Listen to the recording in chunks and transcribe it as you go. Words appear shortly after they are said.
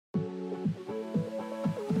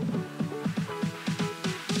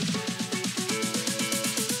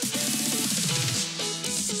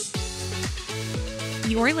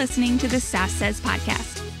You're listening to the Sass Says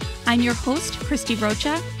podcast. I'm your host, Christy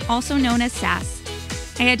Rocha, also known as Sass.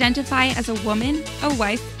 I identify as a woman, a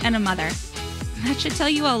wife, and a mother. That should tell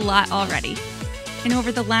you a lot already. And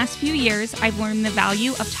over the last few years, I've learned the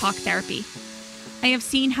value of talk therapy. I have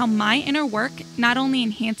seen how my inner work not only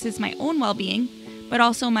enhances my own well-being, but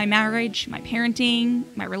also my marriage, my parenting,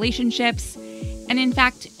 my relationships. And in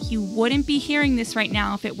fact, you wouldn't be hearing this right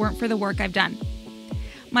now if it weren't for the work I've done.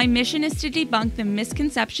 My mission is to debunk the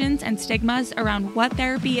misconceptions and stigmas around what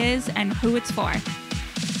therapy is and who it's for.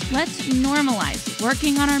 Let's normalize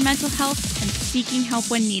working on our mental health and seeking help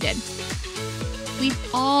when needed. We've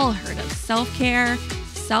all heard of self-care,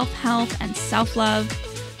 self-help, and self-love,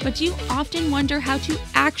 but do you often wonder how to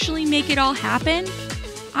actually make it all happen?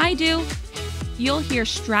 I do. You'll hear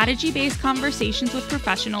strategy-based conversations with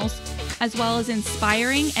professionals, as well as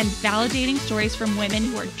inspiring and validating stories from women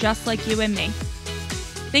who are just like you and me.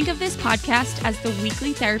 Think of this podcast as the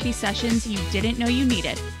weekly therapy sessions you didn't know you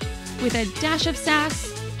needed, with a dash of sass,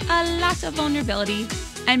 a lot of vulnerability,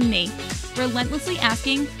 and me, relentlessly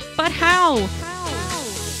asking, but how?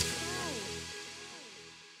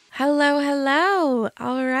 Hello.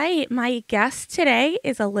 All right, my guest today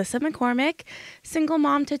is Alissa McCormick, single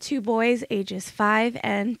mom to two boys, ages 5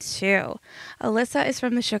 and 2. Alissa is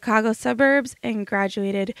from the Chicago suburbs and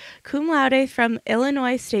graduated cum laude from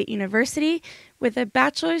Illinois State University with a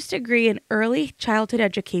bachelor's degree in early childhood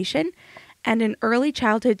education and an early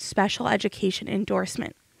childhood special education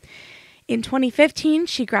endorsement. In 2015,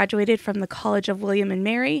 she graduated from the College of William and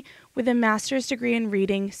Mary with a master's degree in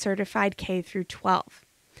reading, certified K through 12.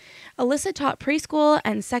 Alissa taught preschool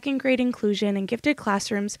and second grade inclusion in gifted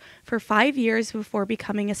classrooms for 5 years before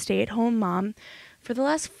becoming a stay-at-home mom for the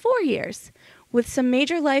last 4 years. With some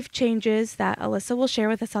major life changes that Alissa will share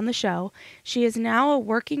with us on the show, she is now a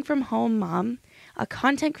working-from-home mom, a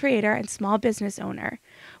content creator, and small business owner,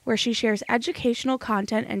 where she shares educational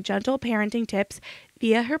content and gentle parenting tips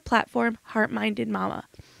via her platform, Heartminded Mama.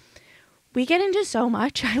 We get into so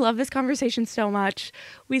much. I love this conversation so much.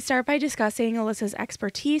 We start by discussing Alissa's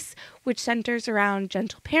expertise, which centers around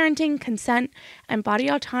gentle parenting, consent, and body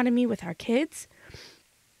autonomy with our kids.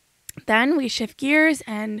 Then we shift gears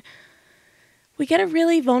and we get a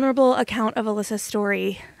really vulnerable account of Alissa's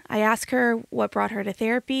story. I ask her what brought her to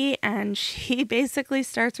therapy, and she basically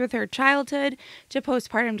starts with her childhood to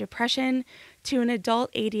postpartum depression to an adult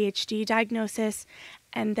ADHD diagnosis,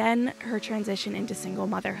 and then her transition into single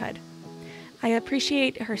motherhood. I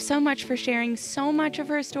appreciate her so much for sharing so much of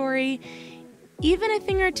her story, even a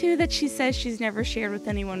thing or two that she says she's never shared with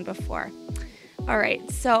anyone before. All right,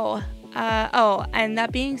 so, and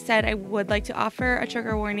that being said, I would like to offer a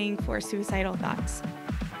trigger warning for suicidal thoughts.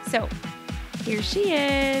 So, here she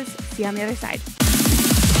is. See you on the other side.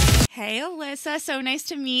 Hey, Alissa, so nice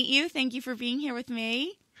to meet you. Thank you for being here with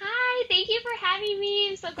me. Hi, thank you for having me.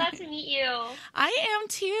 I'm so glad to meet you. I am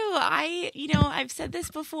too. I've said this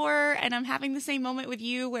before, and I'm having the same moment with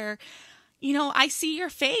you where, I see your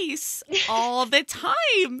face all the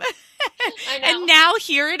time. I know. And now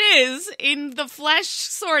here it is in the flesh,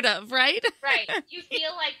 sort of, right? Right. You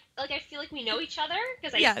feel like I feel like we know each other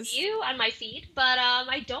because I Yes. see you on my feed, but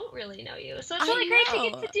I don't really know you. So it's really great to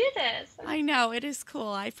get to do this. I know, it is cool.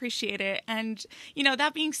 I appreciate it. And,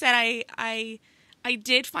 that being said, I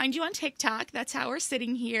did find you on TikTok. That's how we're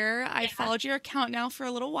sitting here. I followed your account now for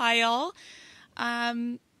a little while.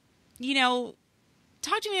 Talk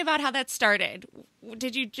to me about how that started.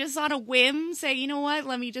 Did you just on a whim say, you know what,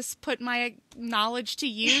 let me just put my knowledge to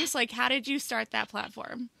use? Like, how did you start that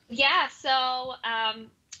platform? Yeah, so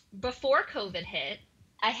before COVID hit,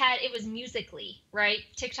 it was Musical.ly, right?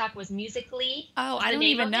 TikTok was Musical.ly. Oh, I don't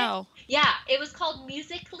even know. Yeah, it was called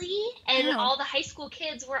Musical.ly, and all the high school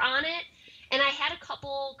kids were on it. And I had a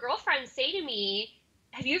couple girlfriends say to me,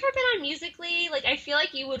 have you ever been on Musical.ly? Like, I feel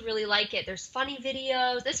like you would really like it. There's funny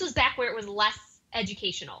videos. This was back where it was less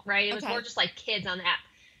educational, right? It was more just like kids on the app.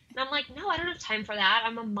 And I'm like, no, I don't have time for that.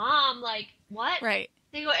 I'm a mom. Like, what? Right.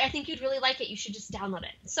 They go, I think you'd really like it. You should just download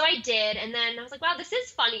it. So I did. And then I was like, wow, this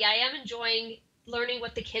is funny. I am enjoying learning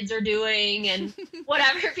what the kids are doing and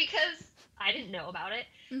whatever, because I didn't know about it.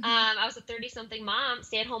 Mm-hmm. I was a 30-something mom,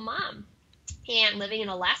 stay-at-home mom. And living in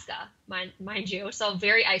Alaska, mind you, so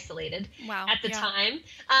very isolated at the time.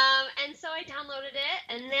 And so I downloaded it,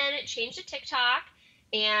 and then it changed to TikTok.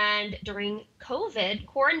 And during COVID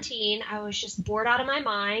quarantine, I was just bored out of my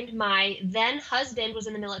mind. My then husband was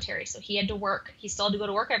in the military, so he had to work. He still had to go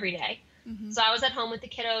to work every day. Mm-hmm. So I was at home with the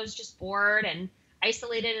kiddos, just bored and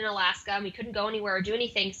isolated in Alaska, and we couldn't go anywhere or do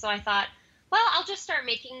anything. So I thought, well, I'll just start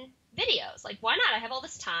making videos. Like, why not? I have all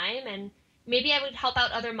this time, and maybe I would help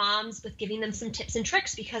out other moms with giving them some tips and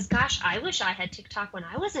tricks, because gosh, I wish I had TikTok when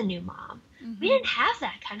I was a new mom. We didn't have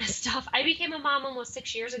that kind of stuff. I became a mom almost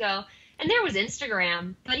 6 years ago, and there was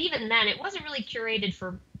Instagram, but even then it wasn't really curated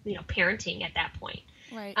for, parenting at that point.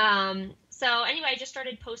 Right. So anyway, I just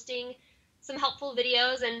started posting some helpful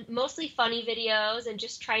videos and mostly funny videos, and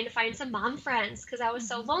just trying to find some mom friends, because I was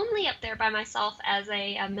so lonely up there by myself as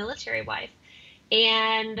a military wife.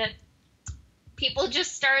 And people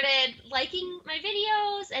just started liking my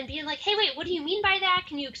videos and being like, hey, wait, what do you mean by that?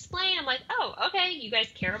 Can you explain? I'm like, oh, okay. You guys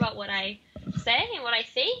care about what I say and what I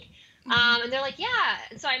think? And they're like, yeah.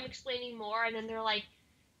 And so I'm explaining more. And then they're like,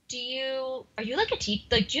 are you like a teacher?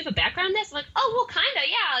 Like, do you have a background in this? I'm like, oh, well, kind of,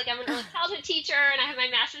 yeah. Like, I'm an early childhood teacher and I have my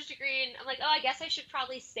master's degree. And I'm like, oh, I guess I should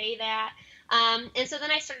probably say that. And so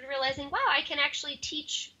then I started realizing, wow, I can actually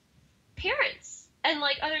teach parents and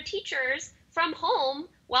like other teachers from home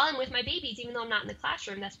while I'm with my babies, even though I'm not in the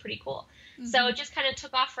classroom. That's pretty cool. So it just kind of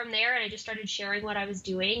took off from there, and I just started sharing what I was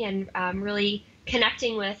doing, and really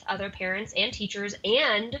connecting with other parents and teachers,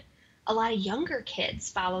 and a lot of younger kids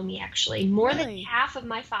follow me, actually. More than half of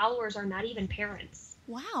my followers are not even parents.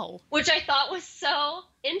 Wow. Which I thought was so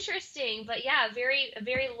interesting. But yeah, a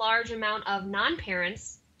very large amount of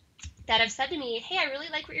non-parents that have said to me, hey, I really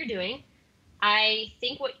like what you're doing. I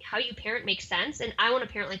think how you parent makes sense, and I want to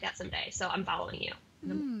parent like that someday, so I'm following you.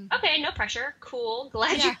 Okay, no pressure. Cool.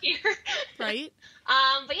 Glad you're here. Right.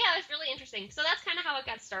 But yeah, it was really interesting. So that's kind of how it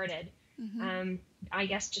got started. I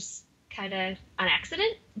guess just kind of an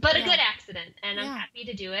accident, but a good accident. And I'm happy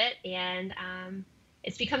to do it. And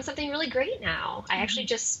it's become something really great now. I actually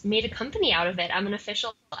just made a company out of it. I'm an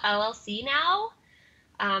official LLC now,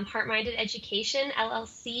 Heartminded Education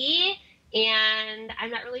LLC. And I'm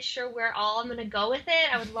not really sure where all I'm going to go with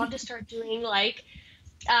it. I would love to start doing like,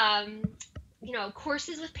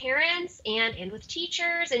 courses with parents and with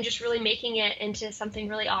teachers, and just really making it into something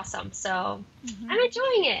really awesome. So I'm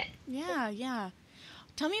enjoying it. Yeah.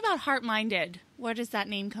 Tell me about Heartminded. Where does that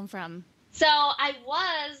name come from? So I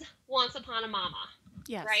was once upon a mama.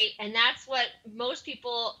 Yes. Right. And that's what most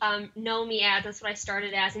people know me as. That's what I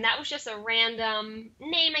started as. And that was just a random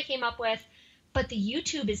name I came up with. But the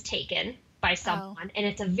YouTube is taken by someone, and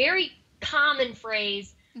it's a very common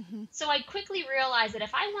phrase. So I quickly realized that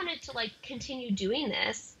if I wanted to like continue doing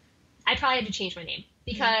this, I probably had to change my name,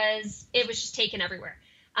 because it was just taken everywhere.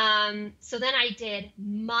 So then I did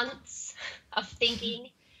months of thinking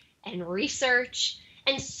and research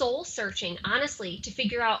and soul searching, honestly, to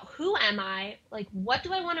figure out, who am I? Like, what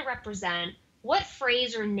do I want to represent? What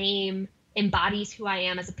phrase or name embodies who I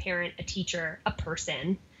am as a parent, a teacher, a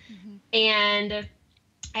person? And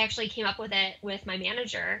I actually came up with it with my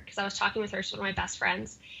manager, because I was talking with her. She's one of my best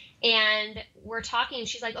friends. And we're talking, and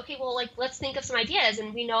she's like, okay, well, like, let's think of some ideas.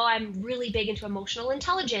 And we know I'm really big into emotional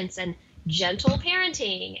intelligence and gentle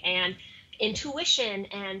parenting and intuition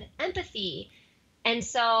and empathy. And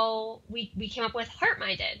so we came up with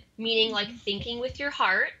Heartminded, meaning like thinking with your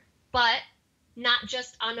heart, but not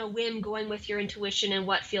just on a whim going with your intuition and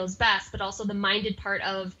what feels best, but also the minded part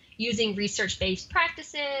of using research-based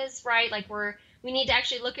practices, right? Like we need to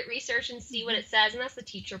actually look at research and see what it says, and that's the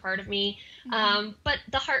teacher part of me. But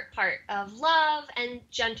the heart part of love and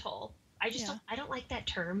gentle. I don't like that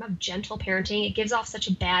term of gentle parenting. It gives off such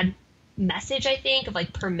a bad message, I think, of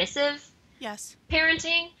like permissive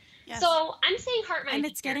parenting. Yes. So I'm saying Heartminded. And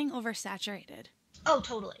it's getting oversaturated. Oh,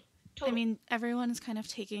 totally. I mean, everyone's kind of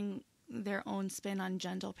taking their own spin on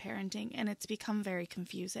gentle parenting, and it's become very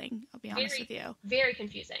confusing. I'll be honest with you. Very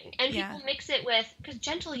confusing. And people mix it with, because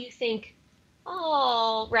gentle, you think,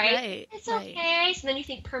 oh, right? It's okay. So then you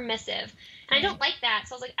think permissive. And I don't like that.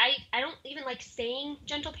 So I was like, I don't even like saying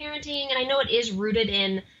gentle parenting. And I know it is rooted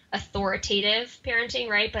in authoritative parenting,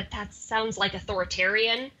 right? But that sounds like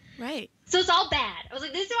authoritarian. Right. So it's all bad. I was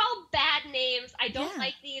like, these are all bad names. I don't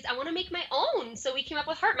like these. I want to make my own. So we came up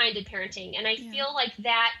with Heartminded parenting. And I feel like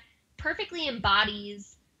that perfectly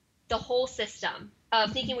embodies the whole system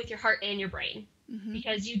of thinking with your heart and your brain.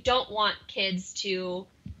 Because you don't want kids to,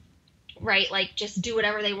 like just do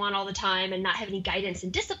whatever they want all the time and not have any guidance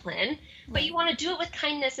and discipline, but you want to do it with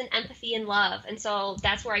kindness and empathy and love. And so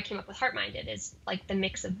that's where I came up with Heartminded, is like the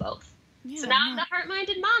mix of both. So now I'm the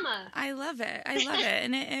Heartminded Mama. I love it.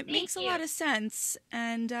 And it makes a lot of sense.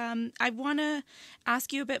 And I want to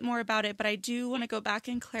ask you a bit more about it, but I do want to go back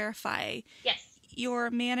and clarify. Yes.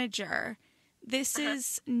 Your manager, this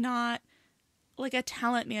is not like a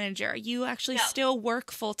talent manager. You actually still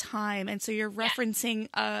work full time. And so you're referencing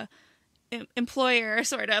a employer,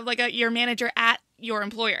 sort of like your manager at your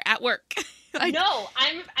employer at work. No,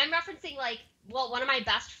 I'm referencing one of my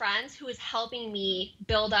best friends who is helping me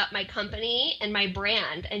build up my company and my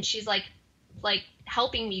brand. And she's like like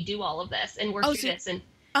helping me do all of this and work through this, and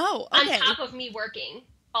okay. on top of me working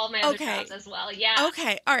all my other jobs as well. Yeah.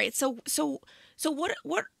 Okay. All right. So what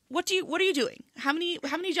are you doing? How many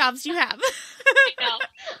jobs do you have? I know.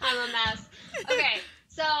 I'm a mess. Okay.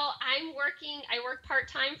 So I work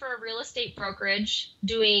part-time for a real estate brokerage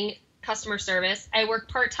doing customer service. I work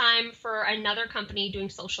part-time for another company doing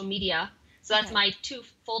social media. So that's my 2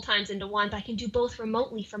 full-times into one, but I can do both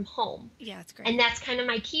remotely from home. Yeah, that's great. And that's kind of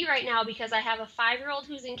my key right now, because I have a 5-year-old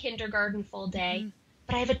who's in kindergarten full day,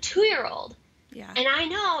 but I have a 2-year-old. Yeah. And I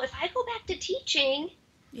know if I go back to teaching,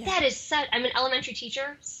 that is I'm an elementary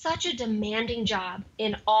teacher, such a demanding job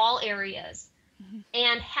in all areas.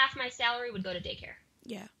 And half my salary would go to daycare.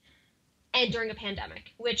 Yeah. And during a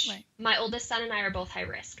pandemic, which my oldest son and I are both high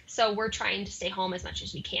risk. So we're trying to stay home as much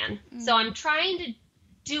as we can. So I'm trying to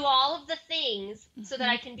do all of the things so that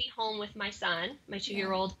I can be home with my son, my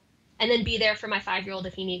 2-year-old, and then be there for my 5-year-old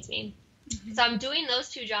if he needs me. So I'm doing those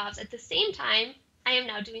 2 jobs. At the same time, I am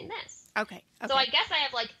now doing this. Okay. So I guess I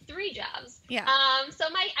have like 3 jobs. Yeah. So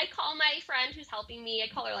I call my friend who's helping me.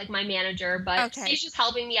 I call her like my manager, but she's just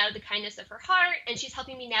helping me out of the kindness of her heart, and she's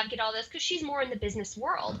helping me navigate all this because she's more in the business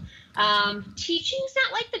world. Teaching's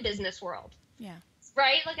not like the business world. Yeah.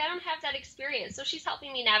 Right? Like I don't have that experience. So she's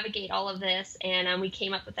helping me navigate all of this, and we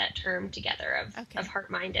came up with that term together of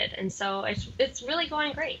Heartminded. And so it's really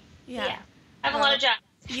going great. Yeah. I have a lot of jobs.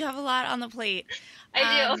 You have a lot on the plate.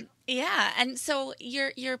 I do. Yeah. And so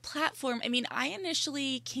your platform, I mean, I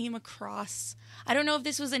initially came across, I don't know if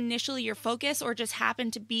this was initially your focus or just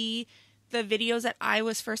happened to be the videos that I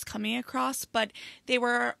was first coming across, but they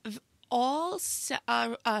were all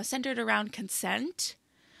centered around consent.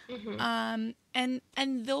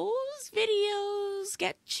 And those videos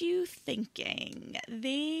get you thinking.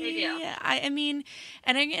 They do. I mean,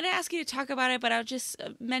 and I'm going to ask you to talk about it, but I'll just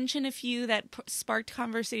mention a few that sparked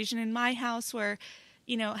conversation in my house where,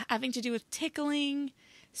 you know, having to do with tickling,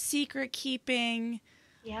 secret keeping,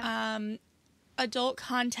 adult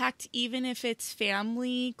contact, even if it's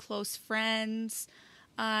family, close friends.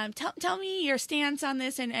 Tell me your stance on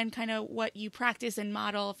this and kind of what you practice and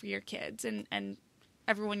model for your kids and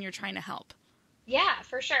everyone you're trying to help. Yeah,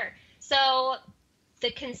 for sure. So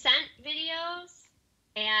the consent videos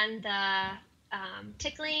and the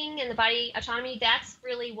tickling and the body autonomy, that's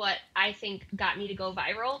really what I think got me to go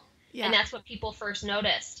viral. Yeah. And that's what people first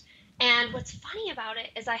noticed. And what's funny about it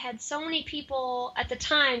is I had so many people at the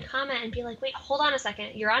time comment and be like, wait, hold on a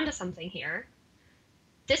second. You're onto something here.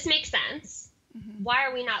 This makes sense. Why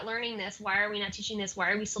are we not learning this? Why are we not teaching this?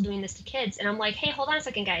 Why are we still doing this to kids? And I'm like, hey, hold on a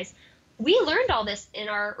second, guys. We learned all this in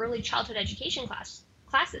our early childhood education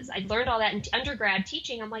classes. I learned all that in undergrad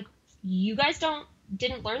teaching. I'm like, you guys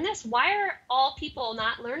didn't learn this? Why are all people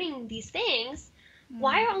not learning these things?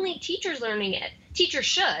 Why are only teachers learning it? Teachers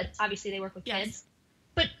should. Obviously, they work with kids.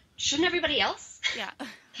 But shouldn't everybody else? Yeah.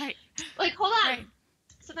 Right. Like, hold on. Right.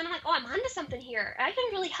 So then I'm like, oh, I'm onto something here. I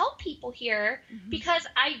can really help people here because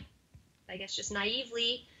I guess just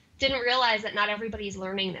naively didn't realize that not everybody's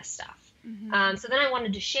learning this stuff. So then I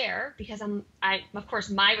wanted to share because of course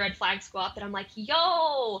my red flags go up and I'm like, yo,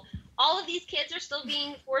 all of these kids are still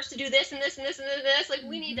being forced to do this and this and this and this. Like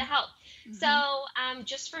we need to help. So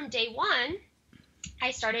just from day one,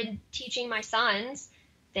 I started teaching my sons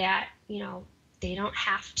that, you know, they don't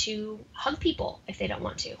have to hug people if they don't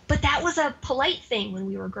want to. But that was a polite thing when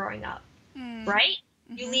we were growing up, right?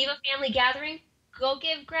 You leave a family gathering, go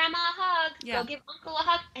give grandma a hug, go give uncle a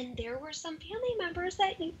hug. And there were some family members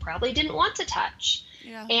that you probably didn't want to touch.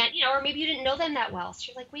 Yeah. And, you know, or maybe you didn't know them that well.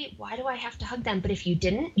 So you're like, wait, why do I have to hug them? But if you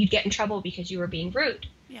didn't, you'd get in trouble because you were being rude.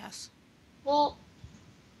 Yes. Well,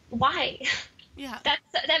 why? Yeah. That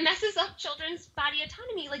messes up children's body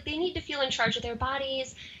autonomy. Like they need to feel in charge of their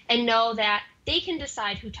bodies and know that they can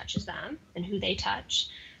decide who touches them and who they touch.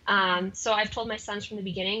 So I've told my sons from the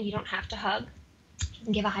beginning, you don't have to hug. You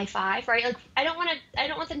can give a high five, right? Like I don't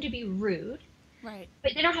want them to be rude, right?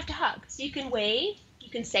 But they don't have to hug. So you can wave, you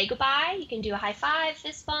can say goodbye, you can do a high five,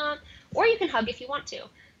 fist bump, or you can hug if you want to.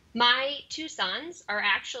 My 2 sons are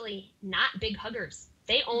actually not big huggers.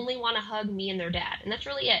 They only want to hug me and their dad, and that's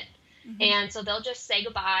really it. And so they'll just say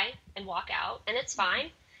goodbye and walk out, and it's fine.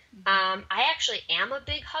 I actually am a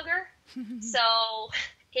big hugger, so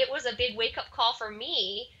it was a big wake-up call for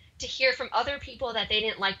me to hear from other people that they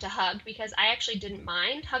didn't like to hug, because I actually didn't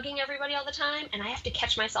mind hugging everybody all the time, and I have to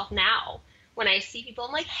catch myself now when I see people.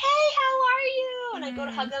 I'm like, hey, how are you? And I go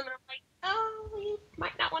to hug them, and I'm like, oh, you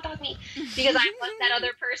might not want to hug me, because I was that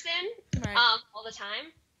other person all the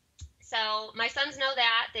time. So my sons know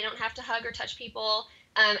that they don't have to hug or touch people.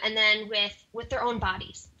 And then with their own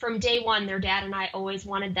bodies. From day one, their dad and I always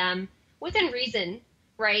wanted them, within reason,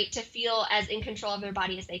 right? To feel as in control of their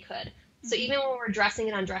body as they could. So even when we're dressing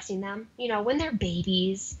and undressing them, you know, when they're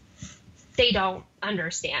babies, they don't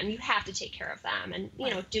understand. You have to take care of them and,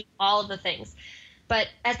 you know, do all of the things. But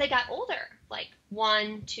as they got older, like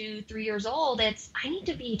 1, 2, 3 years old, I need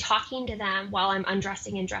to be talking to them while I'm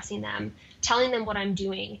undressing and dressing them, telling them what I'm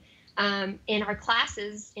doing. In our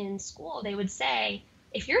classes in school, they would say,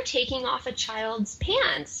 if you're taking off a child's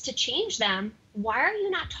pants to change them, why are you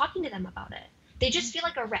not talking to them about it? They just feel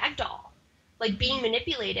like a rag doll, like being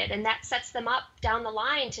manipulated, and that sets them up down the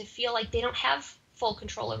line to feel like they don't have full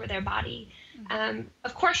control over their body.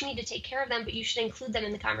 Of course, you need to take care of them, but you should include them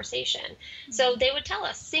in the conversation. So they would tell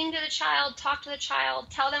us, sing to the child, talk to the child,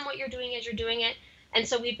 tell them what you're doing as you're doing it. And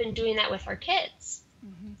so we've been doing that with our kids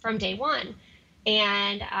from day one.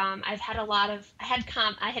 And I've had I had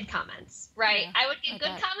comments, right? Yeah, I would get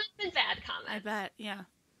good comments and bad comments. I bet, yeah.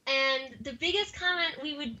 And the biggest comment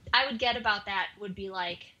I would get about that would be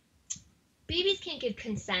like, babies can't give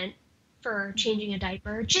consent for changing a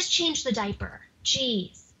diaper. Just change the diaper.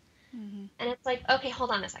 Jeez. And it's like, okay, hold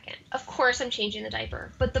on a second. Of course I'm changing the diaper.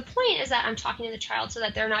 But the point is that I'm talking to the child so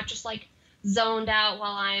that they're not just like zoned out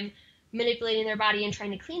while I'm manipulating their body and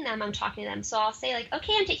trying to clean them. I'm talking to them. So I'll say like,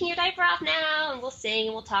 okay, I'm taking your diaper off now, and we'll sing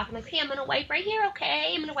and we'll talk. I'm like, okay, I'm going to wipe right here.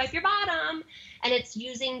 Okay, I'm going to wipe your bottom. And it's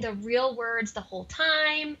using the real words the whole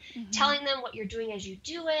time, telling them what you're doing as you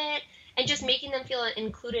do it, and just making them feel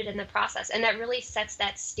included in the process. And that really sets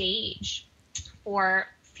that stage for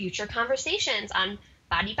future conversations on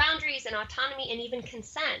body boundaries and autonomy and even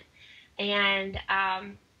consent. And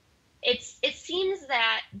it seems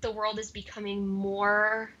that the world is becoming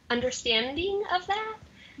more understanding of that.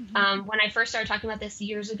 When I first started talking about this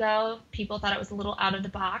years ago, people thought it was a little out of the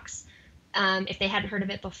box if they hadn't heard of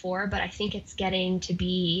it before, but I think it's getting to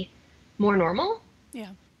be more normal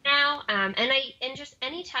now. And just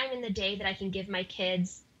any time in the day that I can give my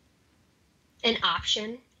kids an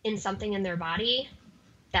option in something in their body,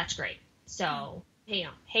 that's great. So, you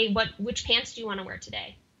know, hey, which pants do you want to wear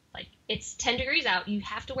today? Like, it's 10 degrees out. You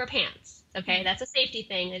have to wear pants. Okay, that's a safety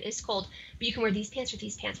thing. It is cold, but you can wear these pants or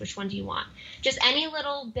these pants. Which one do you want? Just any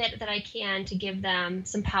little bit that I can to give them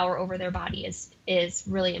some power over their body is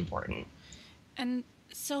really important. And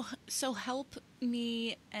so help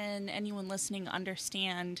me and anyone listening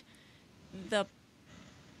understand the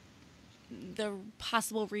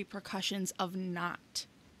possible repercussions of not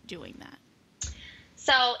doing that.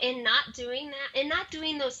 So in not doing that, in not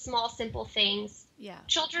doing those small, simple things,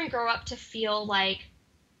 children grow up to feel like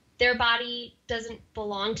their body doesn't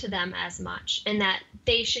belong to them as much, and that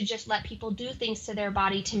they should just let people do things to their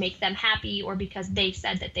body to make them happy, or because they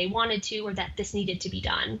said that they wanted to, or that this needed to be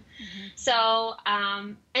done. So,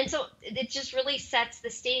 and so it just really sets the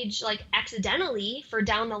stage, like accidentally, for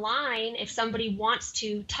down the line, if somebody wants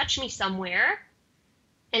to touch me somewhere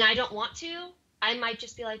and I don't want to, I might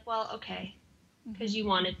just be like, well, okay, because you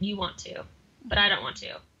want to, but I don't want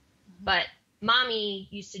to. But mommy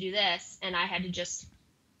used to do this, and I had to just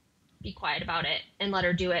be quiet about it and let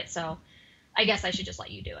her do it. So I guess I should just let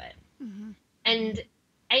you do it. And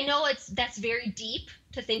I know that's very deep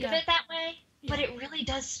to think of it that way, but it really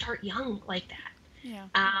does start young like that.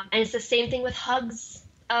 And it's the same thing with hugs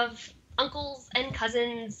of uncles and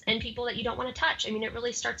cousins and people that you don't want to touch. I mean, it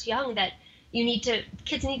really starts young that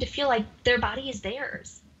kids need to feel like their body is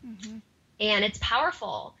theirs. And it's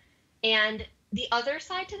powerful. And the other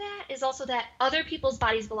side to that is also that other people's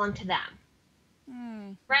bodies belong to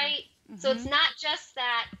them. Right? So it's not just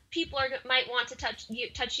that people might want to touch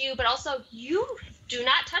you, but also you do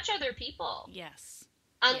not touch other people.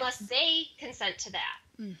 Unless they consent to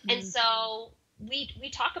that. And so we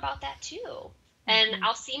talk about that too. And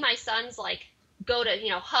I'll see my sons like go to,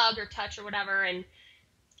 hug or touch or whatever, and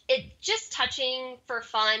it just touching for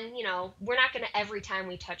fun. We're not going to every time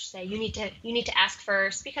we touch say you need to ask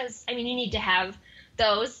first, because I mean you need to have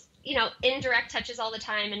those indirect touches all the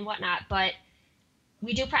time and whatnot, but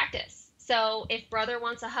we do practice. So if brother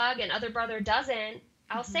wants a hug and other brother doesn't,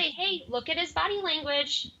 I'll say, hey, look at his body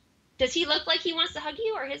language. Does he look like he wants to hug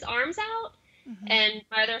you, or his arms out? And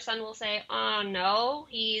my other son will say, oh no,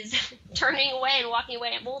 he's turning away and walking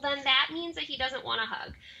away. Well, then that means that he doesn't want a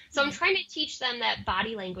hug. So I'm trying to teach them that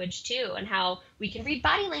body language too, and how we can read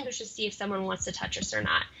body language to see if someone wants to touch us or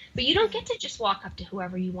not. But you don't get to just walk up to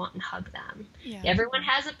whoever you want and hug them. Everyone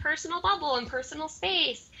has a personal bubble and personal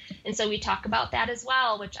space. And so we talk about that as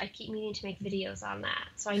well, which I keep meaning to make videos on that.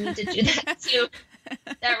 So I need to do that too.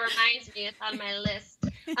 That reminds me, it's on my list.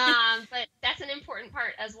 But that's an important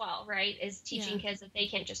part as well, right? Is teaching kids that they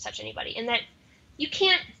can't just touch anybody, and that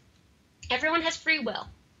everyone has free will.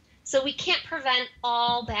 So we can't prevent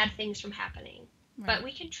all bad things from happening, but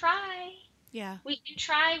we can try. Yeah. We can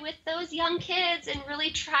try with those young kids and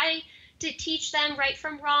really try to teach them right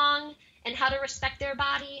from wrong and how to respect their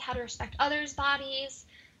body, how to respect others' bodies.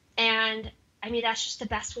 And I mean, that's just the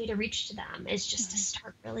best way to reach to them, is just to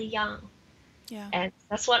start really young. Yeah. And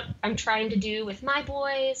that's what I'm trying to do with my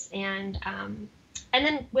boys, and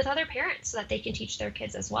then with other parents, so that they can teach their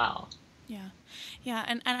kids as well. Yeah. Yeah.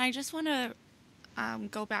 And I just want to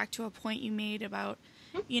go back to a point you made about,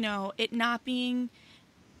 it not being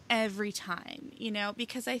every time,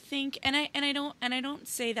 because I think, and I don't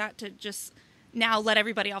say that to just now let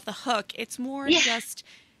everybody off the hook. It's more just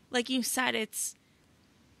like you said, it's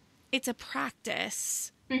a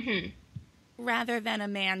practice rather than a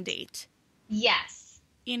mandate. Yes.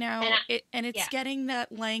 It's getting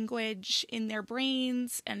that language in their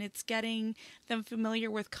brains, and it's getting them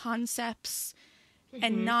familiar with concepts,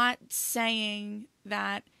 and not saying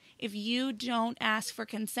that if you don't ask for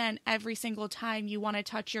consent every single time you want to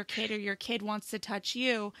touch your kid or your kid wants to touch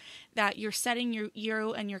you, that you're setting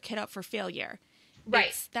you and your kid up for failure. Right.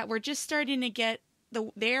 It's that we're just starting to get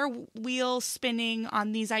their wheels spinning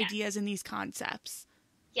on these ideas and these concepts.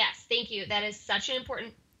 Yes, thank you. That is such an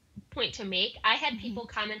important point to make. I had people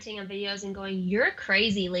commenting on videos and going, "You're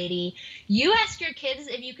crazy, lady. You ask your kids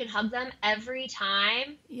if you can hug them every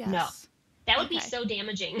time?" Yes. No. That would be so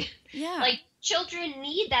damaging. Yeah. Like, children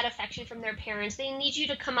need that affection from their parents. They need you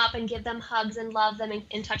to come up and give them hugs and love them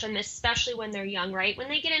and touch them, especially when they're young, right? When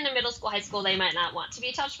they get into middle school, high school, they might not want to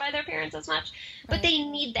be touched by their parents as much, but they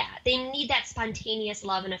need that. They need that spontaneous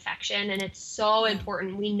love and affection, and it's so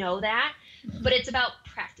important. We know that, but it's about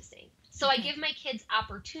practicing. So I give my kids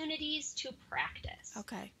opportunities to practice.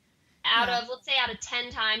 Okay. Let's say out of 10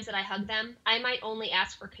 times that I hug them, I might only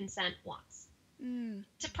ask for consent once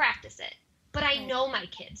to practice it. But I know my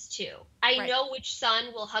kids, too. I know which son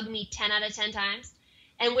will hug me 10 out of 10 times,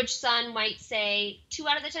 and which son might say 2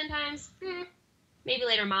 out of the 10 times, maybe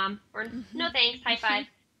later, Mom, or no thanks, high five.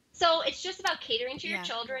 So it's just about catering to your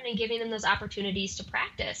children and giving them those opportunities to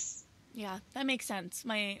practice. Yeah, that makes sense.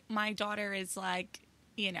 My daughter is like,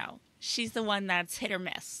 she's the one that's hit or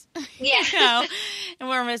miss. Yeah. And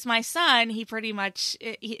whereas my son, he pretty much,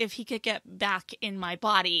 if he could get back in my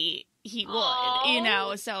body, he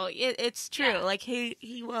would, so it's true. Yeah. Like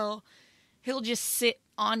he'll just sit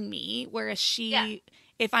on me, whereas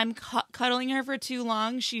if I'm cuddling her for too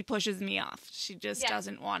long, she pushes me off. She just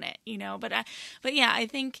doesn't want it, but yeah, I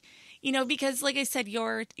think, because like I said,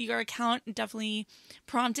 your account definitely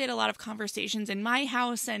prompted a lot of conversations in my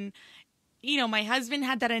house, and, my husband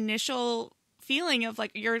had that initial feeling of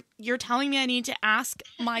like, you're telling me I need to ask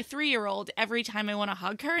my 3-year-old every time I want to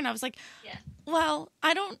hug her. And I was like, well,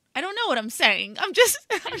 I don't know what I'm saying. I'm just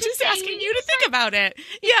asking you to think about it.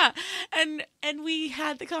 Yeah. And we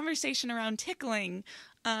had the conversation around tickling.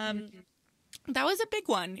 That was a big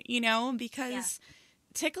one, because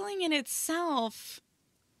tickling in itself,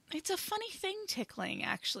 it's a funny thing, tickling,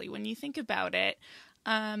 actually, when you think about it.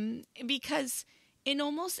 Because in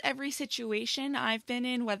almost every situation I've been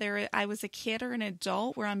in, whether I was a kid or an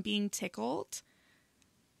adult where I'm being tickled,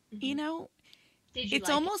 Did you it's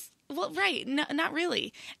like almost, well, right. No, not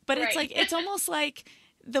really. But it's like, it's almost like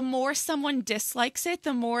the more someone dislikes it,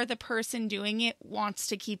 the more the person doing it wants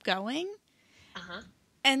to keep going.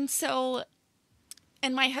 And so,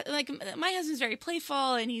 and my husband's very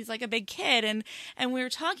playful, and he's like a big kid. And we were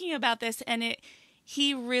talking about this, and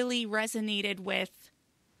he really resonated with,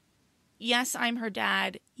 yes, I'm her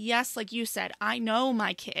dad. Yes, like you said, I know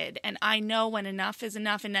my kid, and I know when enough is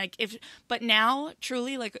enough. And like, but now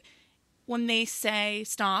truly, like when they say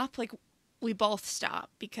stop, like we both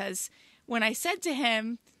stop, because when I said to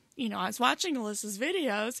him, I was watching Alyssa's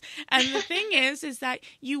videos, and the thing is that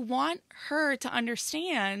you want her to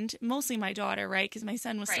understand, mostly my daughter, right? Because my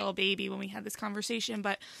son was still a baby when we had this conversation,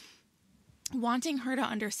 but wanting her to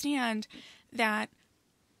understand that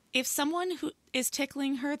if someone who is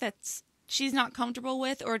tickling her that's she's not comfortable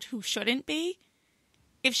with, or who shouldn't be,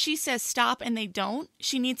 if she says stop and they don't,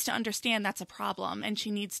 she needs to understand that's a problem, and she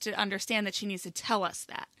needs to understand that she needs to tell us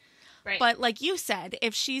that. Right. But like you said,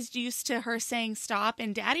 if she's used to her saying stop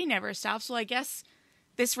and daddy never stops, well, I guess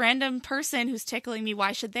this random person who's tickling me,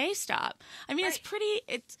 why should they stop? I mean, it's pretty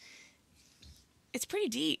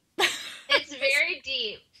deep. It's very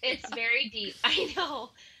deep. It's very deep. I know.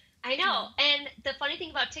 Yeah. And the funny thing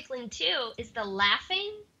about tickling too is the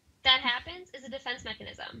laughing that happens is a defense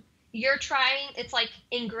mechanism. You're trying, it's like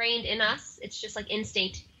ingrained in us. It's just like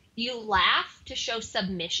instinct. You laugh to show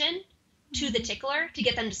submission to the tickler to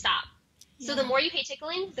get them to stop. Yeah. So the more you hate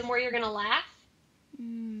tickling, the more you're going to laugh.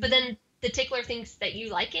 But then the tickler thinks that you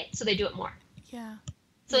like it, so they do it more. Yeah.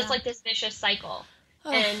 So it's like this vicious cycle.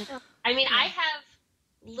 And I mean, I have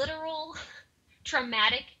literal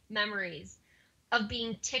traumatic memories of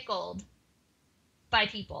being tickled by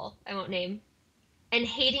people I won't name and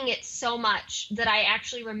hating it so much that I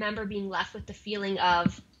actually remember being left with the feeling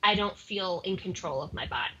of I don't feel in control of my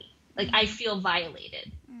body. Like I feel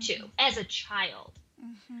violated too as a child.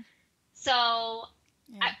 So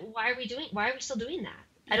why are we still doing that?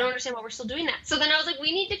 I don't understand why we're still doing that. So then I was like,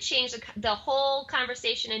 we need to change the whole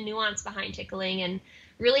conversation and nuance behind tickling and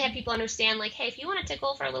really have people understand, like, hey, if you want to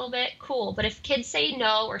tickle for a little bit, cool. But if kids say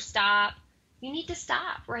no or stop, you need to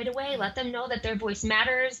stop right away. Let them know that their voice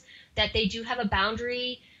matters, that they do have a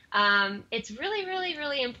boundary. It's really, really,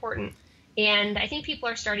 really important. And I think people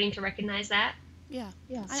are starting to recognize that. Yeah.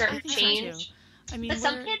 Starting to change. So I mean, but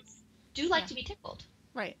some kids do like to be tickled.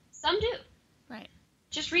 Right. Some do. Right.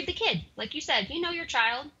 Just read the kid. Like you said, you know your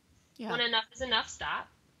child. Yeah. When enough is enough, stop.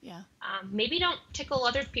 Yeah. Maybe don't tickle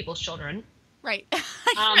other people's children. Right.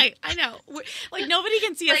 Right. I know. Like, nobody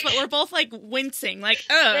can see us, but we're both, like, wincing. Like,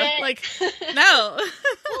 like, no.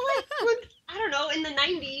 Well, like, I don't know, in the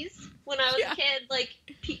 90s, when I was a kid, like,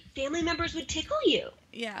 family members would tickle you.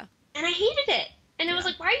 Yeah. And I hated it. And it was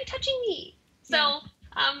like, why are you touching me? So,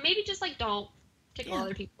 maybe just, like, don't tickle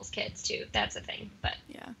other people's kids, too. That's a thing. But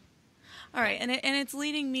yeah. All right. And it's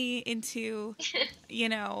leading me into,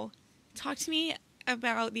 talk to me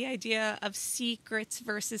about the idea of secrets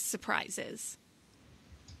versus surprises.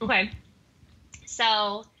 Okay.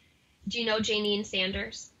 So, do you know Janine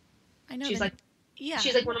Sanders? I know. She's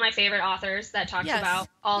she's like one of my favorite authors that talks about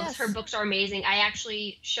her books are amazing. I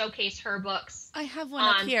actually showcase her books. I have one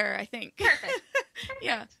up here, I think. Perfect.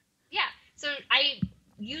 Yeah. Yeah. So I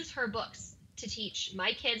use her books to teach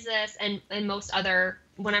my kids this and most other,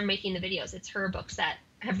 when I'm making the videos, it's her books that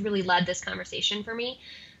have really led this conversation for me.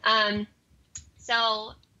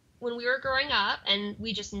 So when we were growing up, and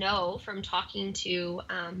we just know from talking to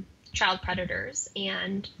child predators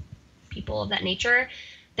and people of that nature,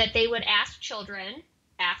 that they would ask children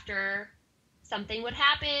after something would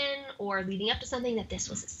happen or leading up to something that this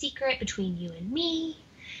was a secret between you and me,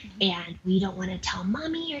 and we don't want to tell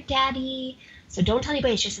mommy or daddy, so don't tell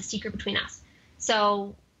anybody, it's just a secret between us.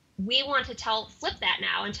 So we want to flip that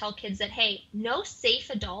now and tell kids that, hey, no safe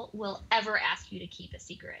adult will ever ask you to keep a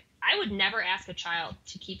secret. I would never ask a child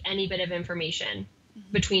to keep any bit of information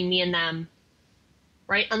between me and them,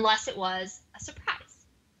 right? Unless it was a surprise,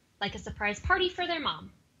 like a surprise party for their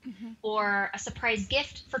mom or a surprise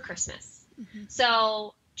gift for Christmas.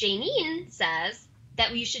 So Janine says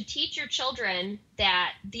that you should teach your children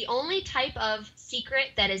that the only type of secret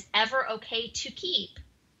that is ever okay to keep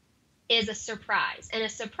is a surprise. And a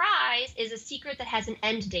surprise is a secret that has an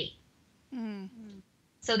end date.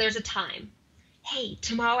 So there's a time. Hey,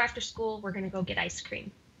 tomorrow after school, we're going to go get ice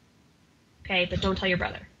cream. Okay, but don't tell your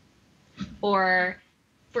brother. Or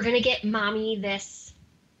we're going to get mommy this,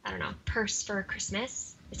 I don't know, purse for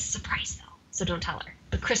Christmas. It's a surprise, though, so don't tell her.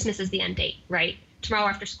 But Christmas is the end date, right? Tomorrow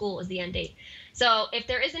after school is the end date. So if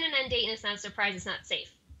there isn't an end date and it's not a surprise, it's not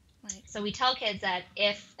safe. Right. So we tell kids that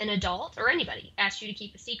if an adult or anybody asks you to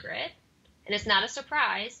keep a secret and it's not a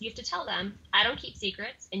surprise, you have to tell them, I don't keep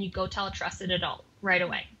secrets, and you go tell a trusted adult right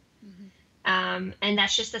away. And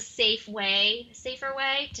that's just a safer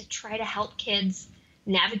way to try to help kids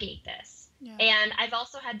navigate this. Yeah. And I've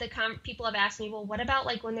also had people have asked me, well, what about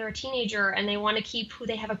like when they're a teenager and they want to keep who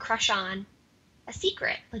they have a crush on a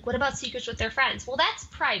secret? Like, what about secrets with their friends? Well, that's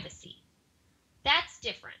privacy. That's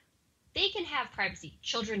different. They can have privacy.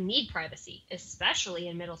 Children need privacy, especially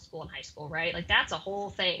in middle school and high school, right? Like, that's a whole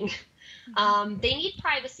thing. They need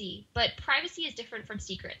privacy, but privacy is different from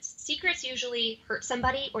secrets. Secrets usually hurt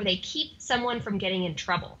somebody or they keep someone from getting in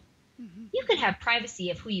trouble. You can have privacy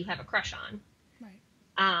of who you have a crush on.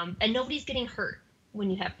 Right. And nobody's getting hurt when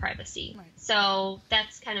you have privacy. Right. So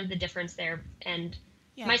that's kind of the difference there. And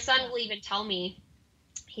my son will even tell me,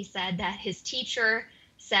 he said that his teacher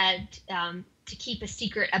said to keep a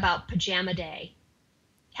secret about pajama day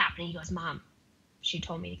happening. He goes, Mom, she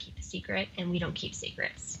told me to keep a secret, and we don't keep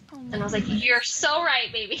secrets. And I was like, you're so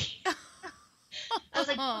right, baby. I was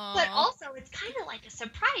like, but also it's kind of like a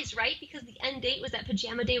surprise, right? Because the end date was that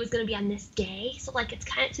pajama day was going to be on this day. So like, it's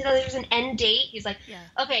kind of, so there's an end date. He's like,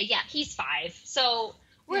 okay, he's 5. So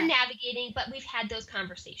we're navigating, but we've had those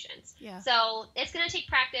conversations. So it's going to take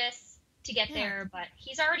practice to get there, but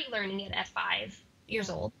he's already learning it at 5 years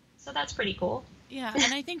old. So that's pretty cool. Yeah.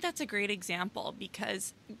 And I think that's a great example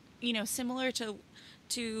because, similar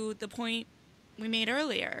to the point we made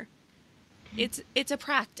earlier, it's a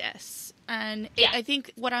practice. And I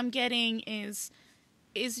think what I'm getting is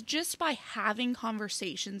just by having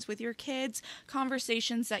conversations with your kids,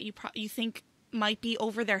 conversations that you think might be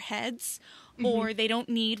over their heads or they don't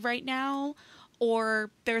need right now, or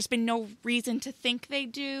there's been no reason to think they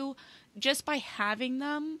do, just by having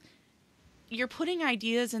them, you're putting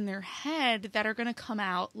ideas in their head that are going to come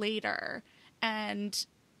out later. And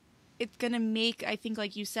it's going to make, I think,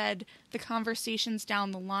 like you said, the conversations down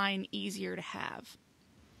the line easier to have.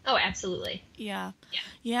 Oh, absolutely. Yeah.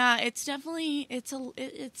 Yeah, it's definitely, it's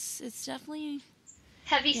definitely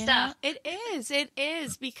heavy stuff. It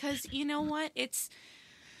is, because you know what?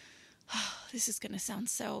 This is going to sound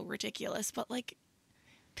so ridiculous, but like,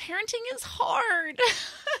 parenting is hard.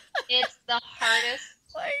 It's the hardest.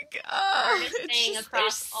 Like, hardest thing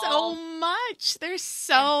across all. There's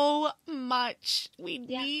so much we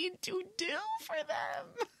need to do for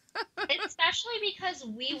them. And especially because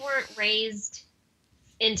we weren't raised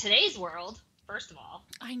in today's world, first of all.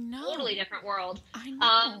 I know. Totally different world. I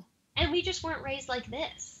know. And we just weren't raised like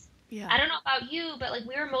this. Yeah. I don't know about you, but like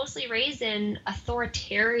we were mostly raised in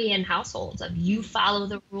authoritarian households of you follow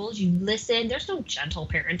the rules, you listen. There's no gentle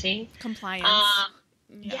parenting. Compliance.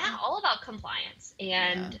 Yeah, all about compliance.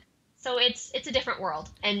 And so it's a different world.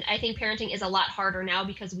 And I think parenting is a lot harder now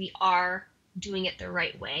because we are doing it the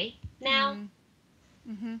right way now.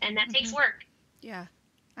 Mm-hmm. And that takes work. Yeah.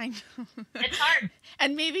 I know. It's hard.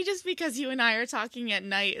 And maybe just because you and I are talking at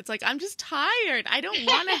night, it's like, I'm just tired. I don't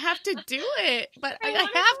want to have to do it, but I have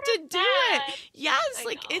to do it. Yes.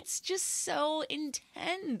 Like, it's just so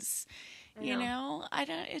intense. You know?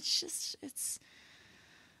 It's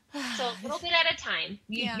so a little bit at a time.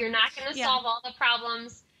 You're not going to solve all the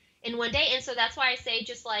problems in one day. And so that's why I say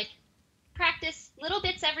just like practice little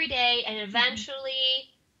bits every day, and eventually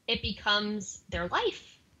it becomes their life.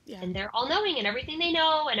 Yeah. And they're all knowing, and everything they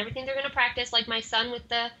know and everything they're going to practice, like my son with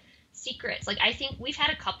the secrets. Like, I think we've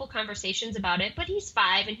had a couple conversations about it, but he's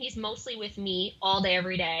 5 and he's mostly with me all day,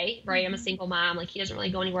 every day, right? I'm a single mom. Like, he doesn't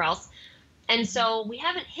really go anywhere else. And so we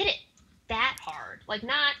haven't hit it that hard, like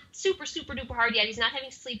not super, super duper hard yet. He's not having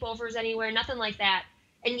sleepovers anywhere, nothing like that.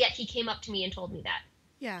 And yet he came up to me and told me that.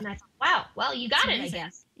 Yeah. And I thought, wow, well, you got it, I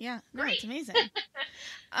guess. Yeah. No, great. It's amazing.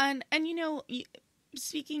 And you know,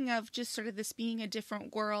 speaking of just sort of this being a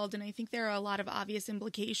different world, and I think there are a lot of obvious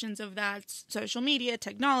implications of that, social media,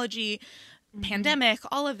 technology, pandemic,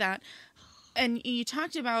 all of that. And you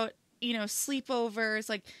talked about, you know, sleepovers.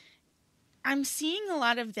 Like, I'm seeing a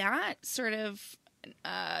lot of that sort of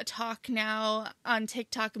talk now on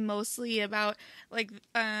TikTok, mostly about like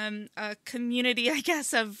a community, I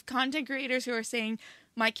guess, of content creators who are saying,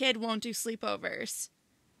 my kid won't do sleepovers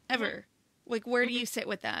ever. Like, where do you sit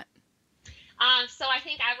with that? So I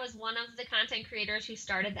think I was one of the content creators who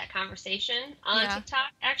started that conversation on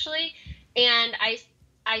TikTok, actually. And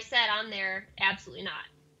I said on there, absolutely not.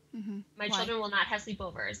 My children will not have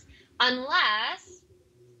sleepovers unless,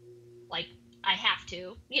 like, I have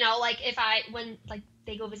to. You know, like, when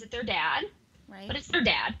they go visit their dad. Right. But it's their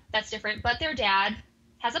dad. That's different. But their dad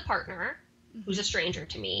has a partner who's a stranger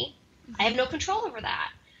to me. I have no control over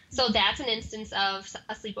that. So that's an instance of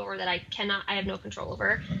a sleepover that I have no control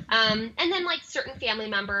over. And then like certain family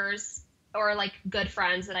members or like good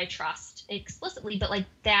friends that I trust explicitly, but like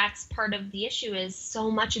that's part of the issue is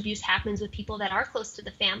so much abuse happens with people that are close to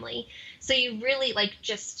the family. So you really like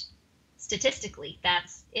just statistically,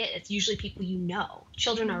 that's it. It's usually people you know.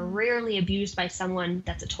 Children are rarely abused by someone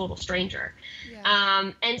that's a total stranger.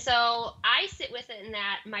 Yeah. And so I sit with it in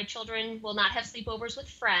that my children will not have sleepovers with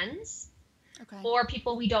friends. Okay. Or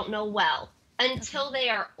people we don't know well until they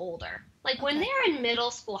are older. Like when they're in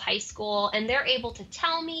middle school, high school, and they're able to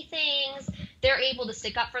tell me things, they're able to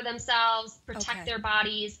stick up for themselves, protect their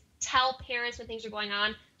bodies, tell parents when things are going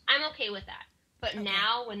on, I'm okay with that. But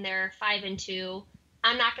now when they're 5 and 2,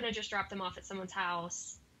 I'm not going to just drop them off at someone's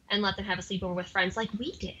house and let them have a sleepover with friends like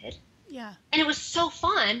we did. Yeah. And it was so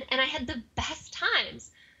fun, and I had the best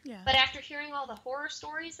times. Yeah. But after hearing all the horror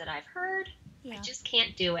stories that I've heard, I just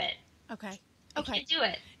can't do it. Okay. I can't do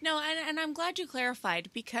it. No, and I'm glad you clarified,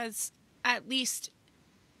 because at least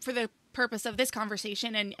for the purpose of this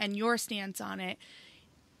conversation and your stance on it,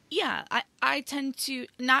 I tend to,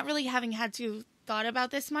 not really having had to thought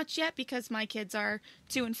about this much yet because my kids are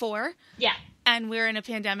 2 and 4. Yeah. And we're in a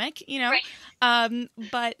pandemic, you know. Right.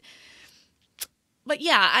 But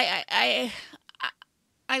yeah,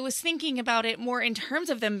 I was thinking about it more in terms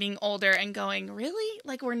of them being older and going, really?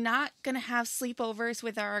 Like, we're not going to have sleepovers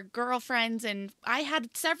with our girlfriends. And I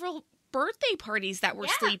had several birthday parties that were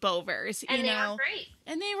sleepovers, and you know. Were great.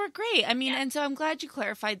 And they were great. I mean, and so I'm glad you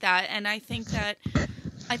clarified that. And I think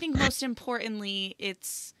most importantly,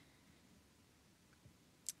 it's,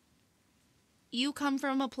 you come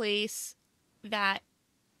from a place that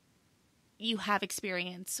you have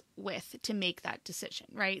experience with to make that decision,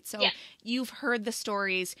 right? So you've heard the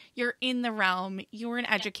stories, you're in the realm, you're an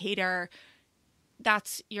educator,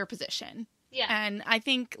 that's your position. Yeah. And I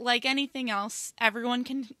think, like anything else, everyone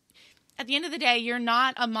can, at the end of the day, you're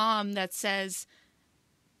not a mom that says,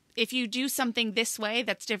 if you do something this way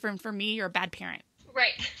that's different from me, you're a bad parent.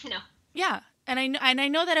 Right. No. Yeah. And I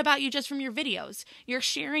know that about you just from your videos. You're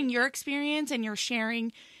sharing your experience and you're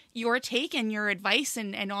sharing your take and your advice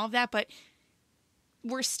and all of that, but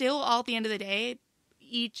we're still all at the end of the day,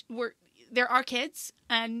 there are kids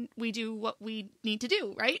and we do what we need to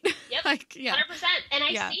do, right? Yep. Like, yeah. 100%. And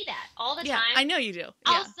I see that all the time. I know you do.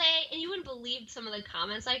 I'll say, and you wouldn't believe some of the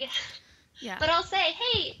comments I get. Yeah. But I'll say,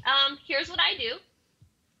 hey, here's what I do.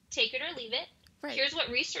 Take it or leave it. Right. Here's what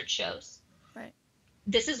research shows. Right.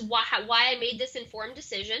 This is why I made this informed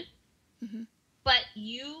decision. Mm-hmm. But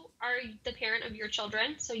you are the parent of your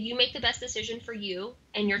children, so you make the best decision for you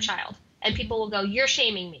and your child. And people will go, you're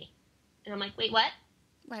shaming me. And I'm like, wait, what?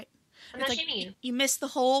 Right. I'm not shaming you. You missed the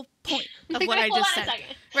whole point of what I Hold just on said. a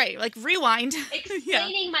second. Right, like rewind.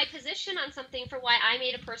 Explaining my position on something for why I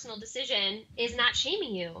made a personal decision is not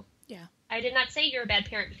shaming you. Yeah. I did not say you're a bad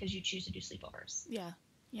parent because you choose to do sleepovers. Yeah.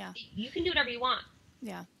 Yeah. You can do whatever you want.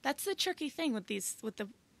 Yeah. That's the tricky thing with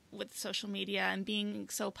with social media and being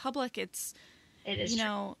so public. It is, you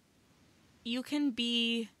know, you can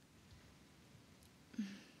be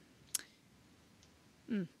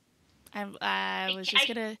I was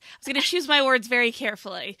gonna choose my words very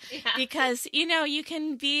carefully. Yeah. Because, you know, you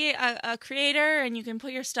can be a creator and you can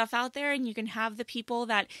put your stuff out there and you can have the people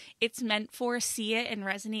that it's meant for see it and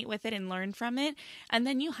resonate with it and learn from it. And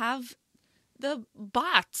then you have the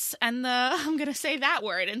bots and I'm going to say that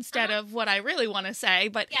word instead of what I really want to say.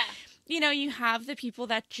 But, you know, you have the people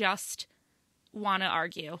that just want to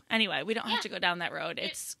argue. Anyway, we don't have to go down that road.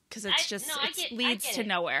 It's because it leads to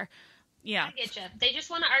nowhere. Yeah. I get you. They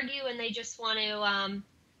just want to argue and they just want to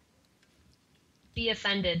be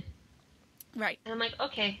offended. Right. And I'm like,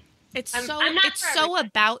 okay. It's so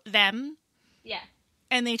about them. Yeah.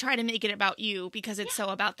 And they try to make it about you because it's so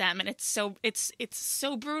about them, and it's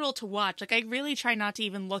so brutal to watch. Like, I really try not to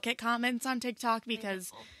even look at comments on TikTok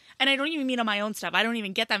because, and I don't even mean on my own stuff. I don't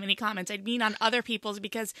even get that many comments. I mean on other people's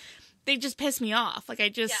because they just piss me off. Like,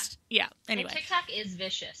 anyway. And TikTok is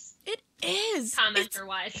vicious. It is. Commenter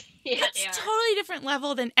wise. Yeah, it's a totally different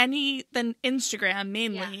level than Instagram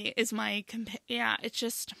mainly is my, it's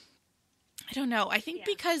just, I don't know. I think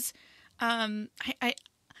because,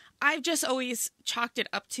 I've just always chalked it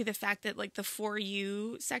up to the fact that, like, the For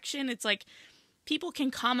You section, it's like people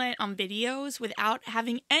can comment on videos without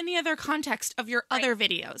having any other context of your other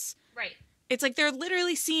videos. Right. It's like they're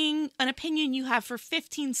literally seeing an opinion you have for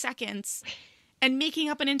 15 seconds and making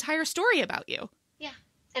up an entire story about you. Yeah.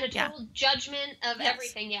 And a total judgment of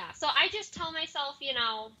everything. Yeah. So I just tell myself, you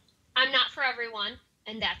know, I'm not for everyone,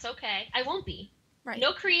 and that's okay. I won't be. Right.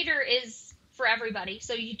 No creator is for everybody.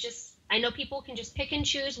 So I know people can just pick and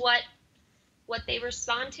choose what they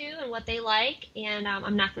respond to and what they like, and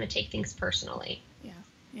I'm not going to take things personally. Yeah,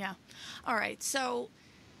 yeah. All right, so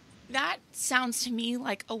that sounds to me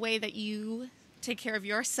like a way that you take care of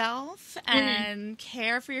yourself and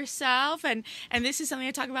care for yourself, and this is something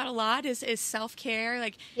I talk about a lot is self-care,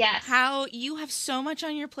 like how you have so much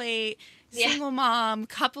on your plate, single mom,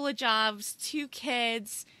 couple of jobs, 2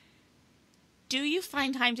 kids. Do you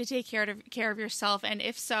find time to take care of yourself? And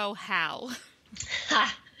if so, how?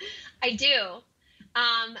 I do.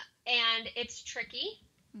 And it's tricky.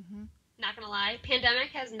 Mm-hmm. Not going to lie.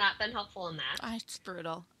 Pandemic has not been helpful in that. It's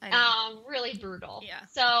brutal. Really brutal. Yeah.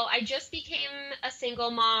 So I just became a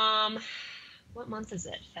single mom. What month is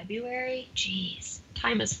it? February? Jeez.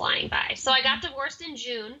 Time is flying by. So I got divorced in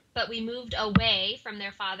June, but we moved away from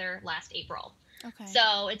their father last April. Okay.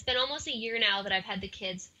 So it's been almost a year now that I've had the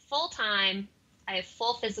kids full time. I have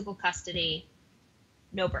full physical custody,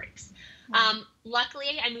 no breaks.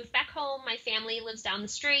 Luckily, I moved back home. My family lives down the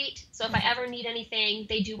street. So if I ever need anything,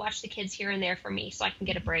 they do watch the kids here and there for me so I can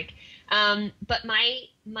get a break. But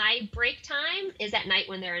my break time is at night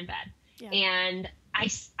when they're in bed. Yeah. And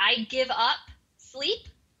I give up sleep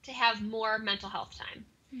to have more mental health time.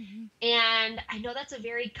 Mm-hmm. And I know that's a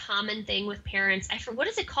very common thing with parents. What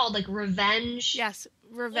is it called? Like revenge? Yes.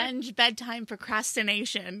 Revenge bedtime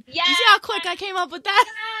procrastination. Yes. You see how quick I came up with that?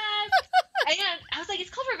 Yes. I was like, it's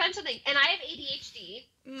called revenge something. And I have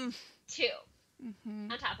ADHD too,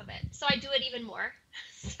 on top of it. So I do it even more.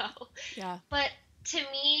 So, yeah. But to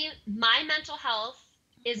me, my mental health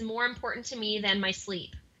is more important to me than my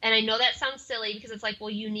sleep. And I know that sounds silly because it's like, well,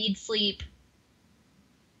 you need sleep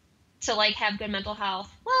to like have good mental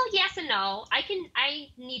health. Well, yes and no. I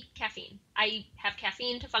need caffeine. I have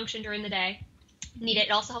caffeine to function during the day. Need it.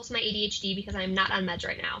 It also helps my ADHD because I'm not on meds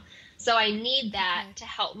right now. So I need that to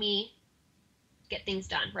help me get things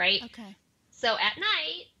done, right? Okay. So at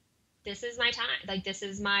night, this is my time. Like, this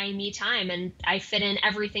is my me time, and I fit in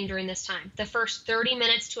everything during this time. The first 30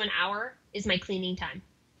 minutes to an hour is my cleaning time.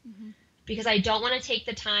 Mm-hmm. Because I don't want to take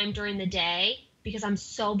the time during the day because I'm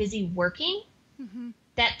so busy working Mm-hmm.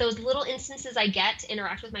 that those little instances I get to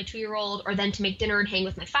interact with my 2-year-old or then to make dinner and hang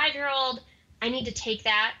with my 5-year-old, I need to take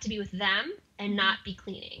that to be with them and not be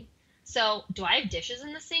cleaning. So do I have dishes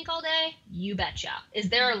in the sink all day? You betcha. Is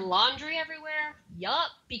there laundry everywhere? Yup,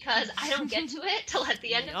 because I don't get to it till at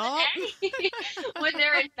the end of the day when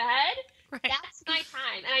they're in bed. Right. That's my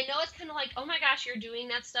time. And I know it's kind of like, oh my gosh, you're doing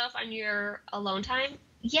that stuff on your alone time.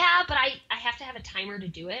 Yeah, but I have to have a timer to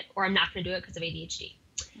do it, or I'm not going to do it because of ADHD.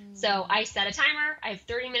 So I set a timer. I have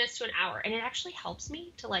 30 minutes to an hour, and it actually helps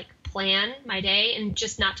me to like plan my day and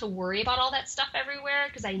just not to worry about all that stuff everywhere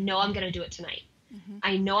because I know I'm going to do it tonight. Mm-hmm.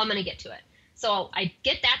 I know I'm going to get to it. So I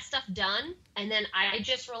get that stuff done, and then I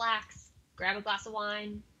just relax, grab a glass of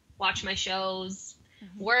wine, watch my shows,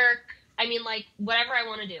 work. I mean, like, whatever I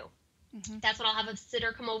want to do. Mm-hmm. That's when I'll have a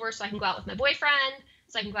sitter come over so I can go out with my boyfriend,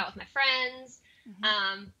 so I can go out with my friends.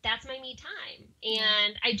 Mm-hmm. That's my me time.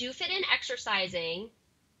 And I do fit in exercising,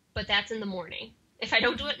 but that's in the morning. If I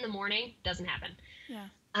don't do it in the morning, it doesn't happen. Yeah.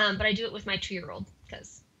 But I do it with my 2-year-old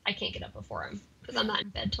because I can't get up before him because I'm not in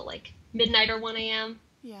bed till like midnight or 1 a.m.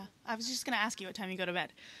 Yeah. I was just going to ask you what time you go to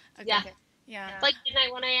bed. Okay. Yeah. Yeah. Like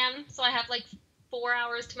midnight, 1 a.m. So I have like 4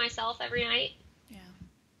 hours to myself every night. Yeah.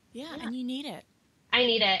 Yeah. And you need it. I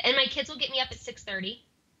need it. And my kids will get me up at 6:30,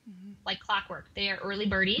 like clockwork. They are early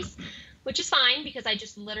birdies, which is fine because I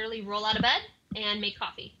just literally roll out of bed and make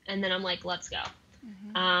coffee. And then I'm like, let's go.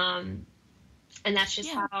 And that's just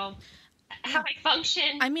how I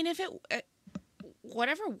function. I mean, if it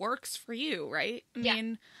whatever works for you, right? I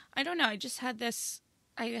mean, I don't know.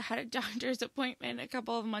 I had a doctor's appointment a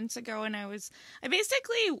couple of months ago, and I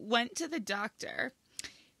basically went to the doctor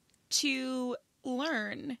to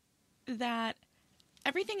learn that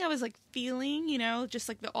everything I was like feeling, you know, just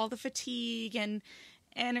like all the fatigue and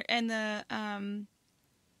the kind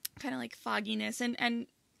of like fogginess and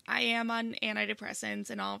I am on antidepressants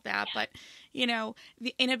and all of that, but you know,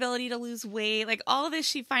 the inability to lose weight, like all of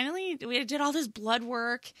this, we did all this blood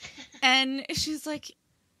work and she's like,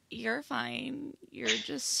 you're fine. You're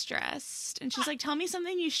just stressed. And she's like, tell me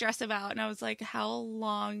something you stress about. And I was like, how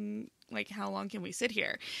long can we sit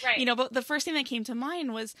here? Right. You know, but the first thing that came to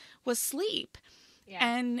mind was sleep. Yeah.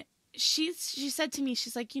 And she said to me,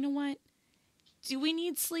 she's like, you know what? Do we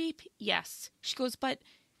need sleep? Yes. She goes, but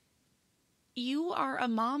you are a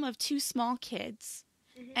mom of 2 small kids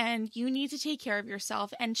and you need to take care of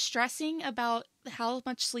yourself, and stressing about how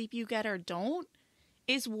much sleep you get or don't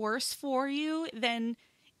is worse for you than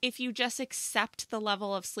if you just accept the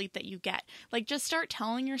level of sleep that you get. Like, just start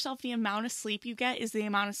telling yourself the amount of sleep you get is the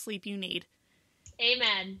amount of sleep you need.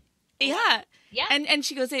 Amen. Yeah. Yeah. And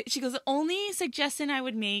she goes, the only suggestion I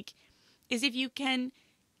would is if you can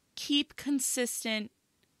keep consistent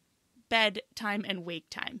bedtime and wake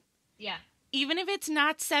time. Yeah. Even if it's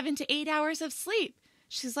not 7 to 8 hours of sleep.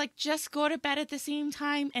 She's like, just go to bed at the same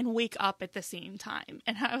time and wake up at the same time.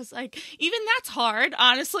 And I was like, even that's hard,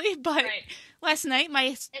 honestly. But last night,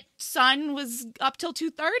 my son was up till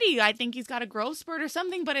 2:30. I think he's got a growth spurt or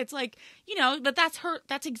something. But it's like, you know, but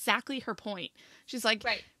that's exactly her point. She's like,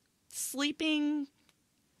 sleeping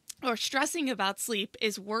or stressing about sleep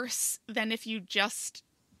is worse than if you just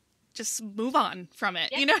move on from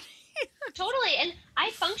it. You know what I mean? Totally. And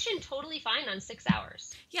I function totally fine on 6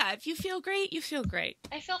 hours. Yeah. If you feel great, you feel great.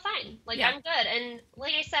 I feel fine. Like, I'm good. And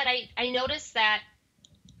like I said, I noticed that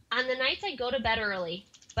on the nights I go to bed early,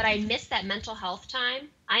 but I miss that mental health time,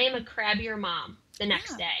 I am a crabbier mom the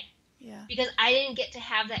next day. Yeah. Because I didn't get to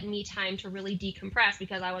have that me time to really decompress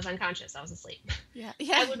because I was unconscious. I was asleep. Yeah.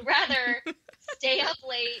 I would rather stay up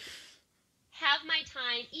late, have my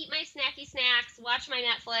time, eat my snacky snacks, watch my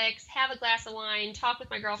Netflix, have a glass of wine, talk with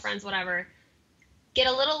my girlfriends, whatever, get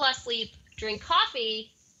a little less sleep, drink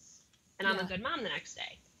coffee, and I'm a good mom the next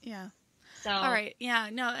day. Yeah. So. All right. Yeah.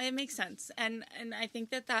 No, it makes sense. And I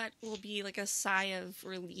think that will be like a sigh of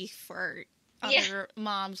relief for other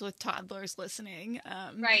moms with toddlers listening.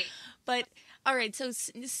 Right. But all right. So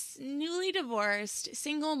newly divorced,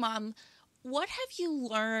 single mom, what have you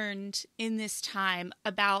learned in this time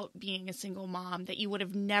about being a single mom that you would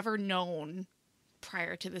have never known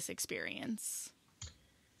prior to this experience?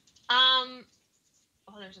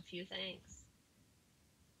 There's a few things.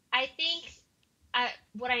 I think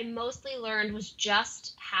what I mostly learned was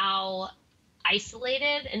just how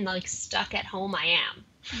isolated and like stuck at home I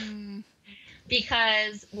am.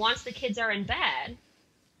 Because once the kids are in bed,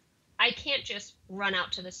 I can't just run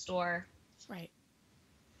out to the store. Right.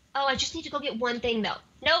 Oh, I just need to go get one thing, though.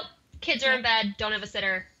 Nope. kids are in bed, don't have a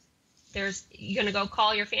sitter. You're going to go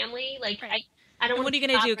call your family. Like, right. I don't and want what are you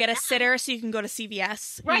going to do? Get a sitter so you can go to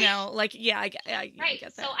CVS? Right. You know, like, I get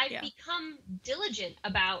that. So I've become diligent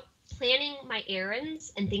about planning my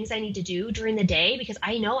errands and things I need to do during the day because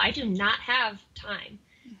I know I do not have time.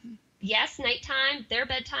 Mm-hmm. Yes, nighttime, their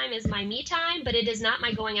bedtime is my me time, but it is not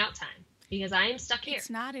my going out time because I am stuck here. It's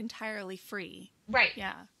not entirely free. Right.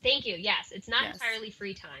 Yeah. Thank you. Yes, it's not entirely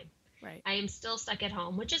free time. Right. I am still stuck at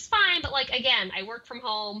home, which is fine. But like, again, I work from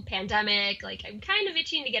home, pandemic, like I'm kind of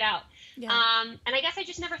itching to get out. Yeah. And I guess I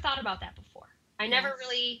just never thought about that before. I never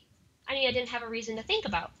really, I didn't have a reason to think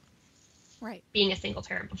about being a single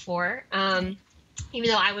parent before. Even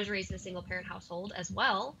though I was raised in a single parent household as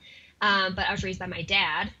well. But I was raised by my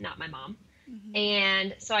dad, not my mom. Mm-hmm.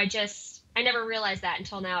 And so I never realized that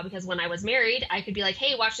until now, because when I was married, I could be like,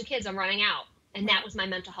 hey, watch the kids, I'm running out. And that was my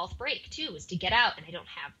mental health break too, was to get out. And I don't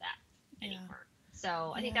have that anymore.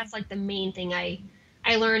 So I think that's like the main thing I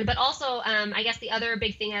learned. But also, I guess the other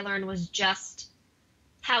big thing I learned was just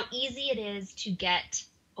how easy it is to get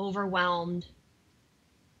overwhelmed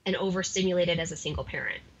and overstimulated as a single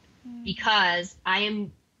parent. Because I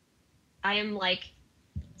am like,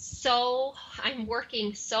 I'm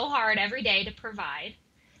working so hard every day to provide.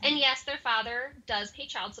 And yes, their father does pay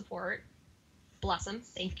child support. Bless him.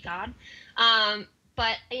 Thank God.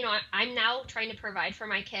 But, I'm now trying to provide for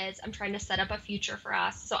my kids. I'm trying to set up a future for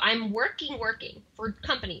us. So I'm working for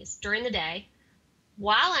companies during the day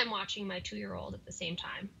while I'm watching my 2-year-old at the same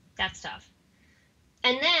time. That's tough.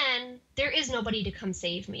 And then there is nobody to come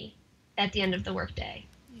save me at the end of the workday.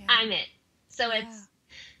 Yeah. I'm it. So it's,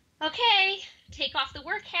 okay, take off the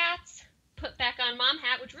work hats, put back on mom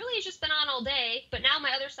hat, which really has just been on all day. But now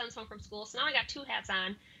my other son's home from school, so now I got 2 hats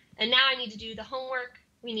on. And now I need to do the homework.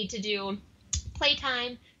 We need to do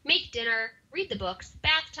playtime, make dinner, read the books,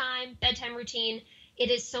 bath time, bedtime routine. It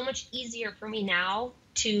is so much easier for me now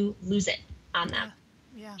to lose it on them.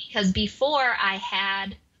 Yeah. Because before I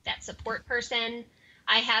had that support person,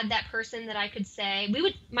 I had that person that I could say,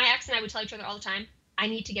 my ex and I would tell each other all the time, I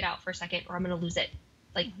need to get out for a second or I'm going to lose it.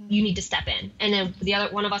 Like, you need to step in. And then the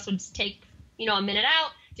other one of us would take, a minute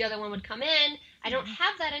out. The other one would come in. I don't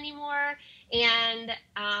have that anymore. And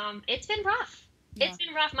it's been rough. Yeah. It's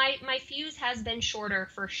been rough. My fuse has been shorter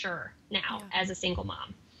for sure now as a single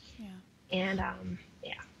mom. Yeah. And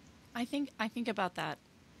I think about that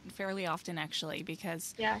fairly often, actually,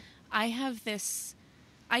 because I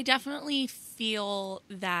definitely feel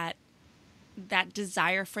that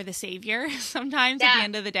desire for the savior sometimes at the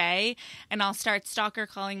end of the day, and I'll start stalker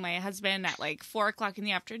calling my husband at like 4:00 in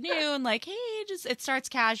the afternoon, like, hey, it starts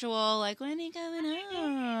casual, like, when are you coming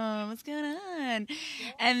home? What's going on?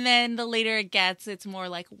 Yeah. And then the later it gets, it's more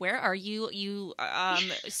like, where are you? You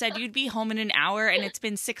said you'd be home in an hour, and it's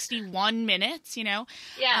been 61 minutes,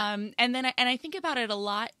 Yeah. And then I think about it a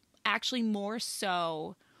lot, actually, more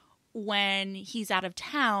so when he's out of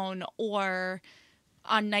town or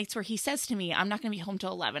on nights where he says to me, I'm not going to be home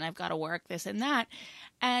till 11. I've got to work, this and that.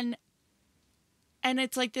 And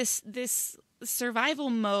it's like this survival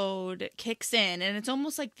mode kicks in, and it's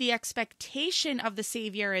almost like the expectation of the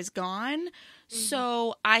savior is gone. Mm-hmm.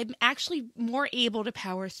 So I'm actually more able to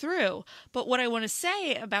power through. But what I want to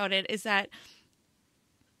say about it is that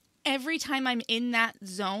every time I'm in that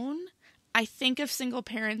zone, I think of single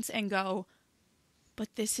parents and go,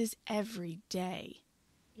 but this is every day.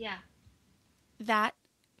 Yeah. That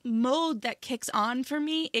mode that kicks on for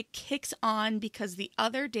me, it kicks on because the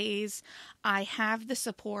other days I have the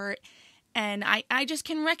support and I just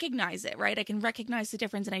can recognize it, right? I can recognize the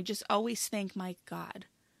difference, and I just always think, my God,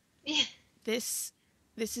 this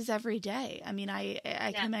is every day. I mean,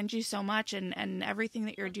 I commend you so much and everything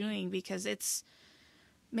that you're doing, because it's,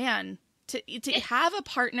 man, to have a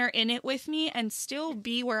partner in it with me and still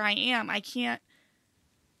be where I am, I can't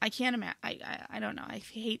imagine. I don't know. I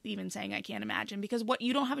hate even saying I can't imagine, because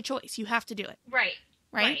you don't have a choice. You have to do it. Right.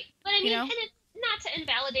 Right. But I mean, and it's not to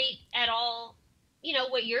invalidate at all,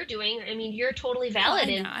 what you're doing. I mean, you're totally valid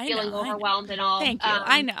in feeling overwhelmed and all. Thank you.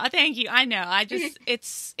 I know. Thank you. I know. I just,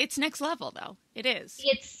 it's next level though. It is.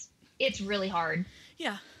 It's really hard.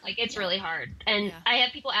 Yeah. Like, it's really hard. And I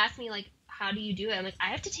have people ask me, like, how do you do it? I'm like,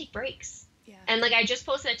 I have to take breaks. Yeah. And like, I just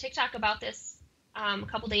posted a TikTok about this a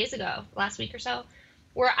couple days ago, last week or so,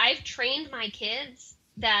 where I've trained my kids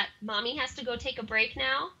that mommy has to go take a break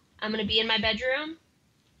now. I'm going to be in my bedroom.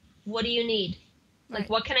 What do you need? Like,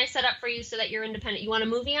 what can I set up for you so that you're independent? You want a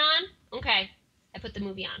movie on? Okay. I put the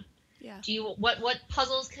movie on. Yeah. What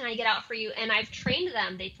puzzles can I get out for you? And I've trained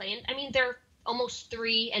them. They play, they're almost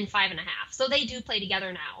 3 and 5.5. So they do play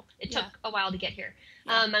together now. It took a while to get here.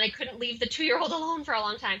 And I couldn't leave the 2-year-old alone for a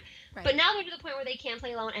long time. Right. But now they're to the point where they can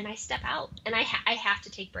play alone, and I step out, and I have to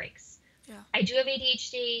take breaks. Yeah. I do have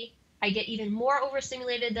ADHD. I get even more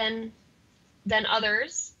overstimulated than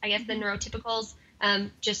others, I guess, than neurotypicals,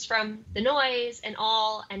 just from the noise and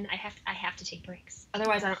all, and I have to take breaks.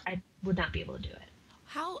 Otherwise, I would not be able to do it.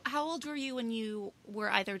 How old were you when you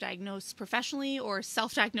were either diagnosed professionally or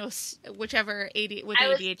self-diagnosed, whichever, with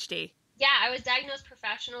ADHD? Yeah, I was diagnosed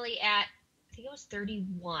professionally at, I think it was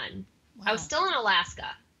 31. Wow. I was still in Alaska,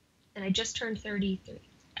 and I just turned 33.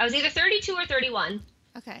 I was either 32 or 31.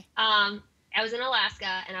 Okay. I was in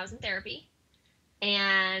Alaska, and I was in therapy.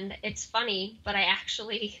 And it's funny, but I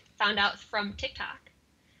actually found out from TikTok.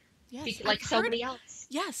 Yes. Like somebody else.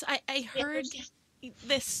 Yes, I heard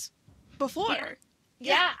this before.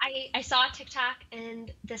 Yeah, I saw a TikTok,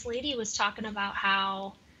 and this lady was talking about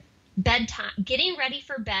how bedtime, getting ready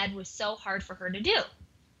for bed was so hard for her to do.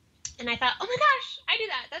 And I thought, oh my gosh, I do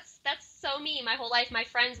that. That's so me. My whole life, my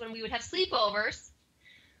friends, when we would have sleepovers,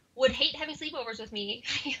 would hate having sleepovers with me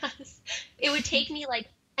because it would take me like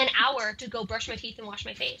an hour to go brush my teeth and wash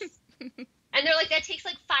my face. And they're like, that takes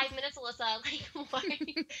like 5 minutes, Alyssa. Like, why?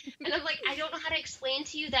 And I'm like, I don't know how to explain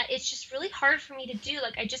to you that it's just really hard for me to do.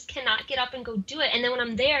 Like, I just cannot get up and go do it. And then when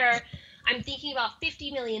I'm there, I'm thinking about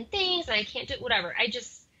 50 million things and I can't do it, whatever.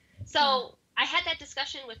 So I had that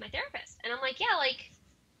discussion with my therapist, and I'm like, yeah, like,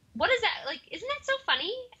 what is that? Like, isn't that so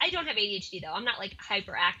funny? I don't have ADHD though. I'm not like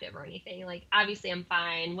hyperactive or anything. Like, obviously I'm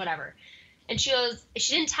fine, whatever. And she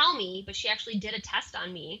didn't tell me, but she actually did a test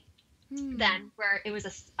on me then, where it was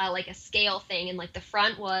like a scale thing, and like the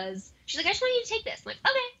front was, she's like, I just want you to take this. I'm like,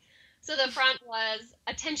 okay. So the front was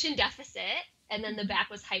attention deficit, and then the back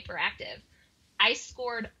was hyperactive. I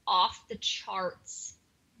scored off the charts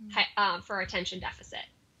for attention deficit.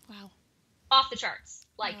 Wow. Off the charts,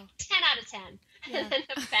 like 10 out of 10. Yeah. And then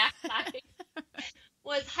the back side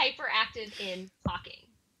was hyperactive in talking.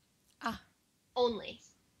 Only.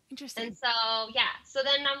 Interesting. And so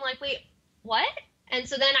then I'm like, wait, what? And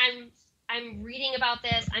so then I'm reading about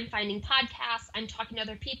this, I'm finding podcasts, I'm talking to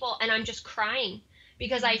other people, and I'm just crying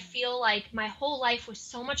because I feel like my whole life was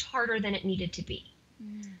so much harder than it needed to be.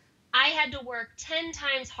 I had to work 10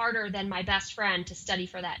 times harder than my best friend to study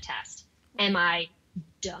for that test. Am I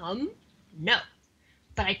dumb? No.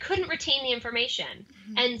 But I couldn't retain the information.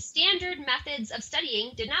 And standard methods of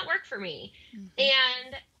studying did not work for me.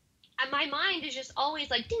 And my mind is just always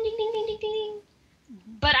like ding, ding, ding, ding, ding, ding.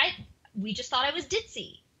 But we just thought I was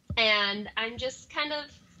ditzy. And I'm just kind of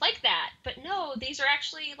like that. But no, these are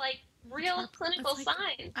actually like real clinical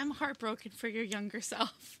signs. I'm heartbroken for your younger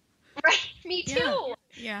self. Right, me too.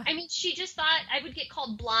 Yeah. I mean, she just thought I would get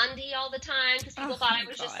called Blondie all the time because people thought I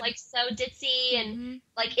was just like so ditzy and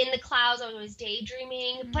like in the clouds. I was always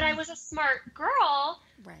daydreaming, but I was a smart girl,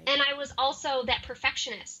 and I was also that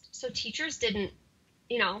perfectionist. So teachers didn't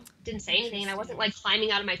say anything, and I wasn't like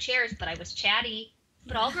climbing out of my chairs, but I was chatty.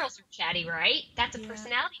 But all girls are chatty, right? That's a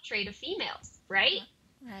personality trait of females, right?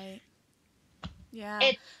 Right.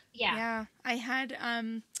 Yeah. Yeah. I had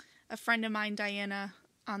a friend of mine, Diana,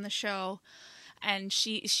 on the show, and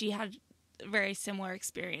she had a very similar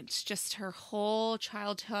experience. Just her whole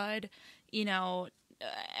childhood,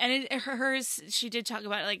 and hers, she did talk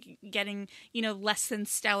about like getting, less than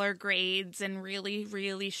stellar grades and really,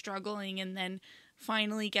 really struggling, and then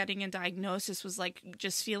finally getting a diagnosis was like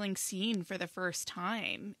just feeling seen for the first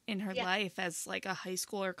time in her life as like a high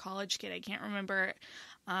school or college kid. I can't remember.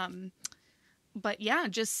 But yeah,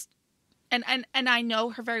 just, and I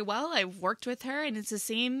know her very well. I've worked with her, and it's the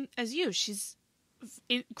same as you. She's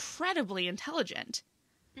incredibly intelligent,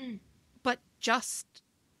 but just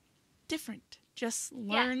different, just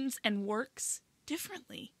learns and works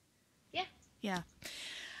differently. Yeah. Yeah.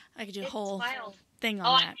 I could do a whole thing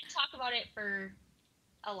on that. I could talk about it for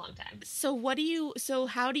a long time. So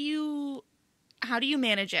how do you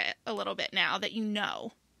manage it a little bit now that you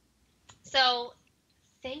know? So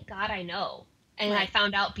thank God I know. And I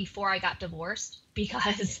found out before I got divorced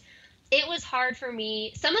because it was hard for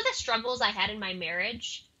me. Some of the struggles I had in my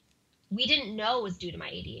marriage, we didn't know was due to my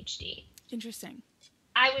ADHD. Interesting.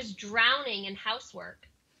 I was drowning in housework,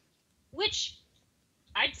 which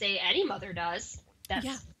I'd say any mother does.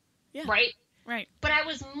 That's right. Right. But I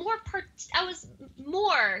was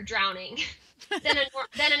more drowning than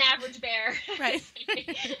an average bear. Right.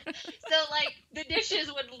 So like the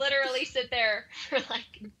dishes would literally sit there for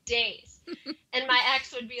like days. And my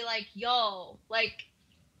ex would be like, yo, like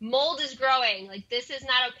mold is growing. Like this is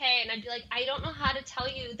not okay. And I'd be like, I don't know how to tell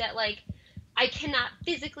you that like I cannot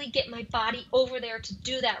physically get my body over there to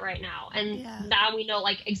do that right now. And now we know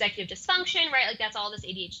like executive dysfunction, right? Like that's all this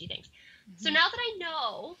ADHD things. So now that I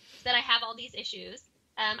know that I have all these issues,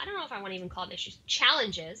 I don't know if I want to even call them issues,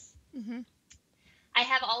 challenges, I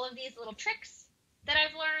have all of these little tricks that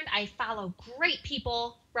I've learned. I follow great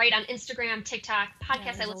people, right, on Instagram, TikTok,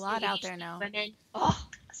 podcasts. There's I listen a lot to out there now. Women. Oh,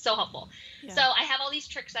 so helpful. Yeah. So I have all these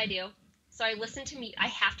tricks I do. So I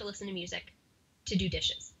have to listen to music to do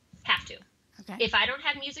dishes. Have to. Okay. If I don't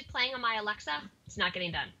have music playing on my Alexa, it's not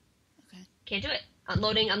getting done. Okay. Can't do it.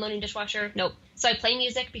 Unloading dishwasher. Nope. So I play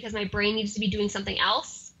music because my brain needs to be doing something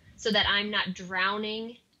else so that I'm not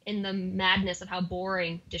drowning in the madness of how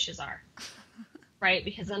boring dishes are. Right?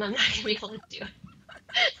 Because then I'm not going to be able to do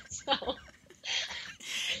it. So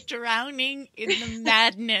drowning in the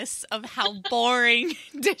madness of how boring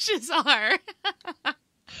dishes are.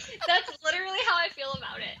 That's literally how I feel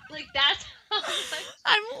about it. Like, that's how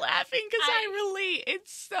I'm laughing because I relate.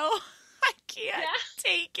 It's so, I can't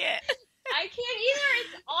take it. I can't either.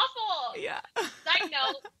 It's awful. Yeah. Side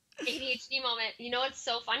note, ADHD moment. You know what's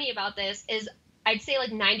so funny about this is I'd say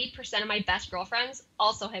like 90% of my best girlfriends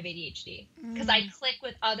also have ADHD because I click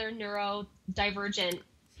with other neurodivergent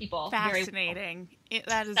people. Fascinating.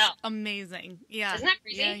 That is amazing. Yeah. Isn't that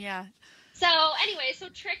crazy? Yeah. So anyway,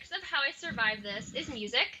 tricks of how I survive this is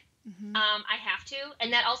music. I have to.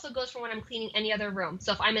 And that also goes for when I'm cleaning any other room.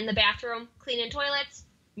 So if I'm in the bathroom cleaning toilets,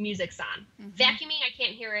 music's on. Vacuuming, I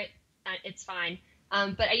can't hear it. It's fine.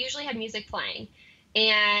 But I usually have music playing.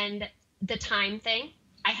 And the time thing,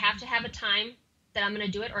 I have to have a time that I'm going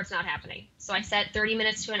to do it or it's not happening. So I set 30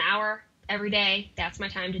 minutes to an hour every day. That's my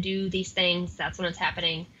time to do these things. That's when it's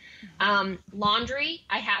happening. Laundry,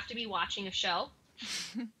 I have to be watching a show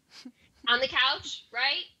on the couch,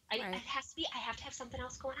 right? It has to be. I have to have something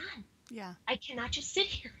else going on. Yeah. I cannot just sit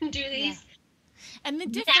here and do these. And the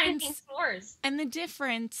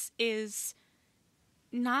difference is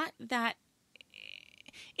not that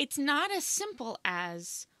it's not as simple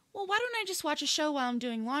as, well, why don't I just watch a show while I'm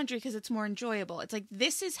doing laundry because it's more enjoyable? It's like,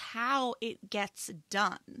 this is how it gets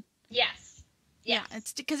done. Yes. Yeah,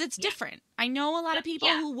 it's because it's different. I know a lot of people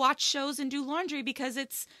who watch shows and do laundry because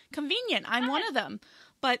it's convenient. I'm one of them.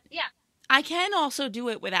 But I can also do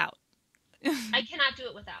it without. I cannot do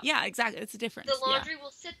it without. Yeah, exactly. It's a difference. The laundry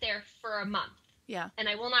will sit there for a month. Yeah. And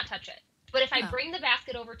I will not touch it. But if I bring the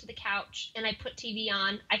basket over to the couch and I put TV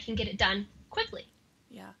on, I can get it done quickly.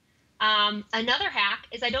 Yeah. Another hack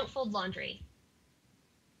is I don't fold laundry.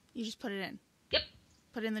 You just put it in. Yep.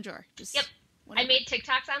 Put it in the drawer. Yep. Whatever. I made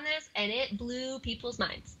TikToks on this, and it blew people's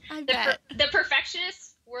minds. I bet. The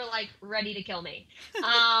perfectionists were, like, ready to kill me.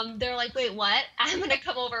 They're like, wait, what? I'm going to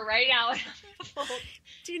come over right now.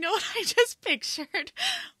 Do you know what I just pictured?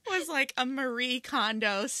 Was like a Marie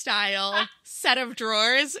Kondo style set of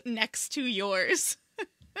drawers next to yours.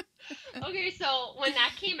 Okay, so when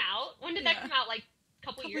that came out, when did that come out? Like, a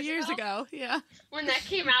couple years ago? Yeah. When that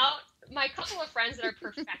came out, my couple of friends that are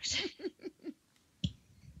perfectionists.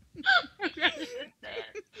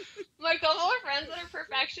 My couple of friends that are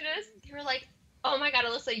perfectionists, they were like, "Oh my God,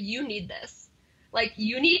 Alyssa, you need this. Like,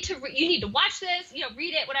 you need to watch this. You know,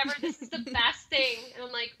 read it, whatever. This is the best thing." And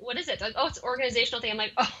I'm like, "What is it?" They're like, "Oh, it's an organizational thing." I'm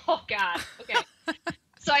like, "Oh God, okay."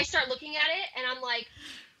 So I start looking at it, and I'm like,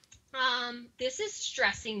 "This is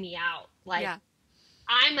stressing me out. Like,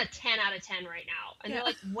 I'm a 10 out of 10 right now." And they're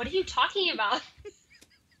like, "What are you talking about?"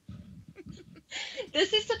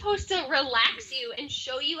 This is supposed to relax you and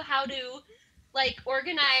show you how to, like,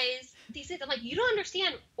 organize these things. I'm like, you don't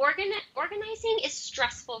understand. Organizing is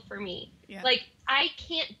stressful for me. Yeah. Like, I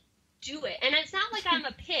can't do it. And it's not like I'm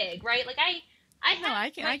a pig, right? Like, I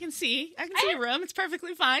can see your room. It's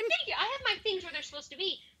perfectly fine. Thank you. I have my things where they're supposed to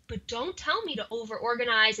be. But don't tell me to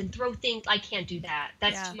over-organize and throw things. I can't do that.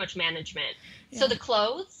 That's too much management. Yeah. So the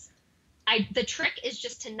clothes, the trick is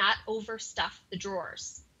just to not overstuff the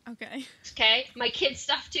drawers. Okay. My kids'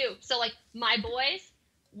 stuff too. So, like, my boys,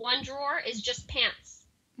 one drawer is just pants,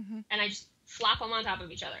 and I just flop them on top of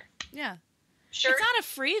each other. Yeah. Sure. It's not a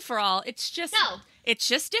free for all. It's just It's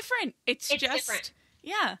just different. It's just different.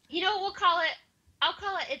 Yeah. You know what we'll call it? I'll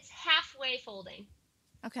call it. It's halfway folding.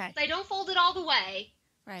 Okay. So I don't fold it all the way.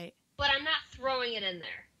 Right. But I'm not throwing it in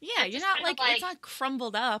there. Yeah, you're not like it's not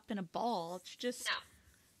crumbled up in a ball. It's just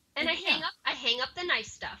And I hang up the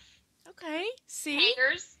nice stuff. Okay. See?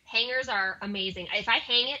 Hangers are amazing. If I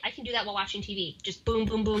hang it, I can do that while watching TV. Just boom,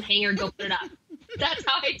 boom, boom, hanger, go put it up. That's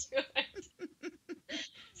how I do it.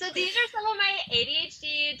 So these are some of my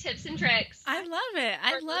ADHD tips and tricks. I love it.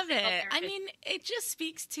 I love it. I mean, it just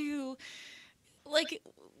speaks to, like,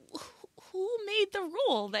 who made the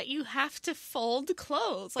rule that you have to fold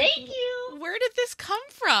clothes? Like, thank you. Where did this come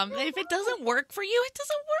from? If it doesn't work for you, it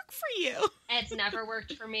doesn't work for you. It's never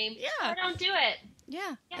worked for me. Yeah. I don't do it.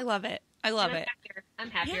 Yeah. I love it. I love it.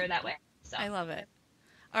 I'm happier that way. So I love it.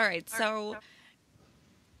 All right. So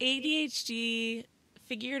ADHD,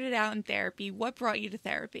 figured it out in therapy. What brought you to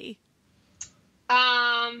therapy?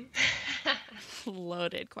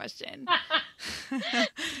 Loaded question.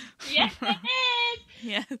 Yes, it is.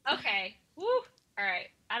 Yes. Okay. Woo. All right.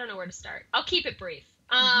 I don't know where to start. I'll keep it brief.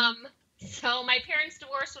 So my parents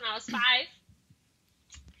divorced when I was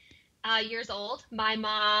 5 years old. My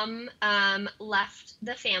mom left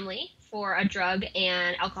the family for a drug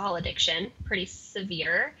and alcohol addiction, pretty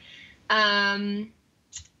severe.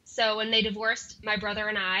 So when they divorced, my brother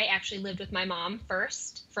and I actually lived with my mom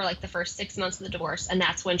first for like the first 6 months of the divorce, and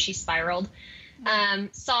that's when she spiraled.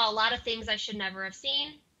 Saw a lot of things I should never have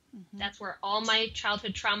seen. That's where all my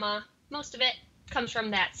childhood trauma, most of it, comes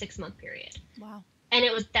from that 6-month period. Wow. And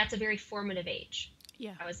that's a very formative age.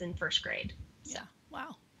 Yeah. I was in first grade. So. Yeah.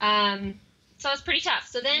 Wow. So it was pretty tough.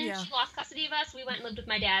 So then she lost custody of us. We went and lived with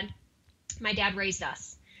my dad. My dad raised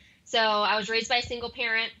us. So I was raised by a single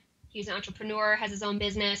parent. He was an entrepreneur, has his own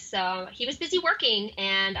business. So he was busy working,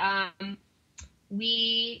 and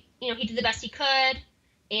he did the best he could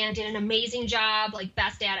and did an amazing job, like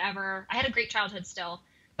best dad ever. I had a great childhood still,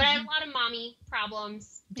 but I had a lot of mommy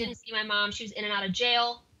problems. Didn't see my mom. She was in and out of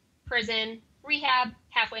jail, prison, rehab,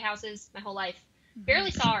 halfway houses my whole life.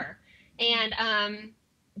 Barely saw her. And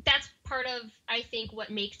that's part of, I think, what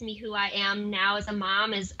makes me who I am now as a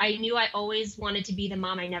mom is I knew I always wanted to be the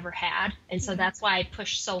mom I never had. And so that's why I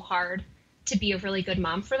pushed so hard to be a really good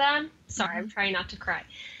mom for them. Sorry, I'm trying not to cry.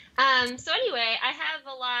 So anyway, I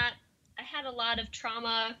had a lot of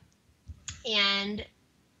trauma and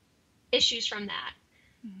issues from that.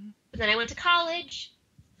 But then I went to college,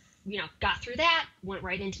 got through that, went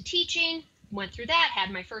right into teaching, went through that, had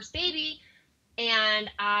my first baby, and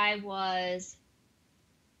I was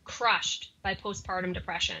crushed by postpartum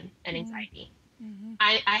depression and anxiety.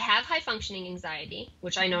 I have high functioning anxiety,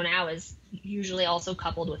 which I know now is usually also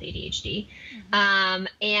coupled with ADHD.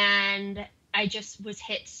 And I just was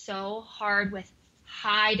hit so hard with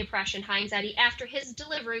high depression, high anxiety after his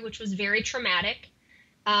delivery, which was very traumatic,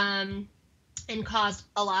 and caused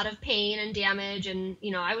a lot of pain and damage. And,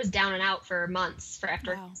 I was down and out for months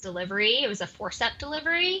after his delivery. It was a forceps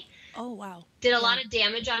delivery. Oh, wow. Did a lot of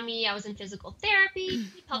damage on me. I was in physical therapy,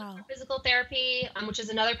 public physical therapy, which is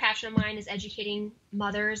another passion of mine, is educating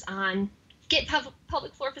mothers on get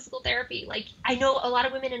public floor physical therapy. Like, I know a lot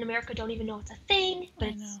of women in America don't even know it's a thing, but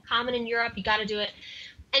it's common in Europe. You got to do it.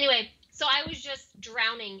 Anyway, so I was just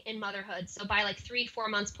drowning in motherhood. So by like 3-4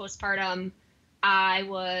 months postpartum, I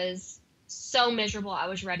was so miserable. I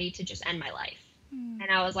was ready to just end my life.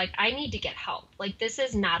 And I was like, I need to get help. Like, this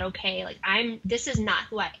is not okay. Like, this is not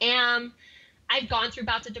who I am. I've gone through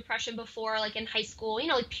bouts of depression before, like in high school,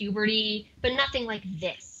 like puberty, but nothing like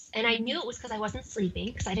this. And I knew it was because I wasn't sleeping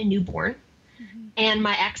because I had a newborn. And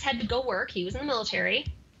my ex had to go work. He was in the military.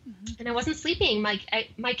 And I wasn't sleeping.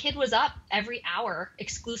 My kid was up every hour,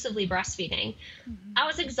 exclusively breastfeeding. I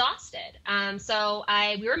was exhausted. So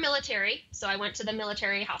we were military. So I went to the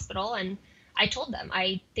military hospital and I told them,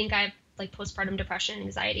 I think I have like postpartum depression and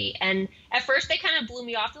anxiety. And at first they kind of blew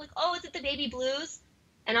me off. They're like, oh, is it the baby blues?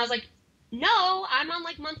 And I was like, no, I'm on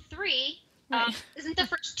like month 3. Isn't the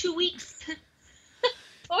first 2 weeks?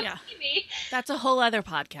 Me. That's a whole other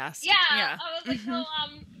podcast. Yeah. I was like, no,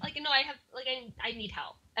 I have, I need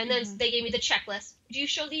help. And then they gave me the checklist. Do you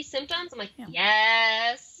show these symptoms? I'm like,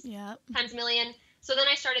 yes. Yeah. Times a million. So then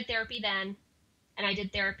I started therapy then. And I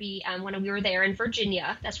did therapy when we were there in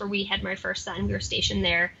Virginia. That's where we had my first son. We were stationed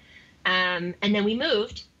there. And then we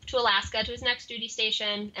moved to Alaska to his next duty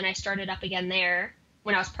station. And I started up again there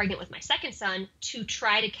when I was pregnant with my second son to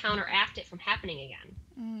try to counteract it from happening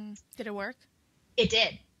again. Did it work? It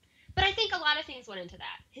did. But I think a lot of things went into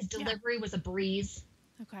that. His delivery was a breeze.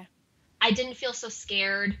 Okay. I didn't feel so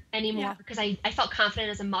scared anymore because I felt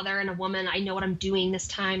confident as a mother and a woman. I know what I'm doing this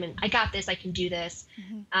time and I got this. I can do this.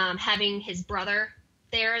 Having his brother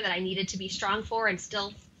there that I needed to be strong for and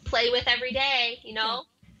still play with every day,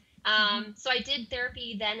 So I did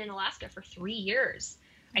therapy then in Alaska for 3 years.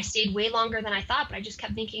 I stayed way longer than I thought, but I just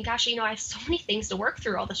kept thinking, gosh, I have so many things to work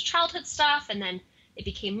through, all this childhood stuff, and then it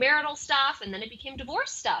became marital stuff, and then it became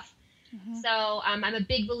divorce stuff. So I'm a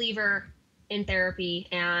big believer in therapy,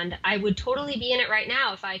 and I would totally be in it right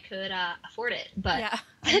now if I could afford it. But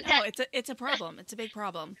I know it's a problem. It's a big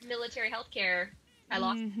problem. Military healthcare, I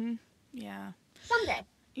lost. Yeah. Someday.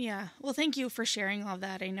 Yeah. Well, thank you for sharing all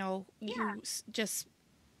that. I know you just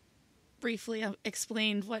briefly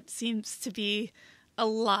explained what seems to be a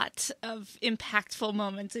lot of impactful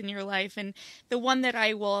moments in your life. And the one that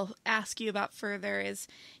I will ask you about further is,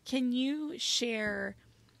 can you share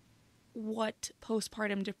what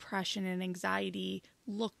postpartum depression and anxiety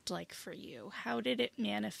looked like for you? How did it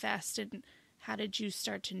manifest, and how did you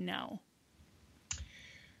start to know?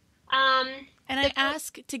 And I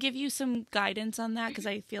ask to give you some guidance on that, because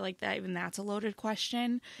I feel like that even that's a loaded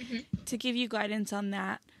question. To give you guidance on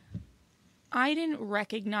that, I didn't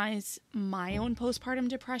recognize my own postpartum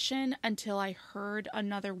depression until I heard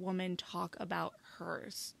another woman talk about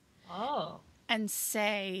hers. Oh. And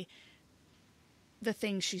say the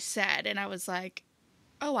things she said. And I was like,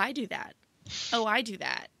 oh, I do that. Oh, I do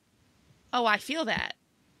that. Oh, I feel that.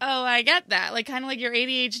 Oh, I get that. Like, kind of like your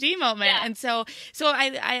ADHD moment. Yeah. And so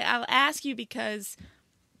I'll ask you, because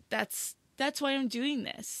that's why I'm doing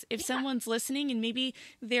this. If someone's listening and maybe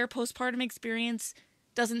their postpartum experience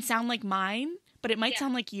doesn't sound like mine, but it might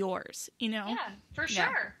sound like yours, you know? Yeah, for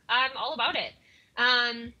sure. I'm all about it.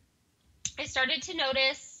 I started to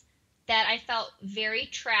notice that I felt very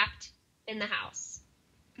trapped in the house.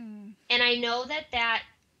 And I know that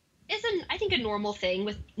isn't, I think, a normal thing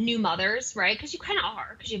with new mothers, right? Because you kind of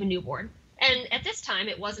are, because you have a newborn. And at this time,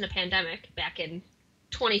 it wasn't a pandemic back in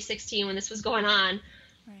 2016 when this was going on.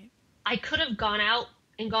 Right. I could have gone out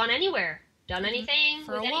and gone anywhere, done anything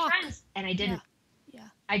with any friends, and I didn't. Yeah.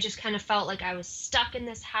 I just kind of felt like I was stuck in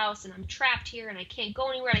this house, and I'm trapped here, and I can't go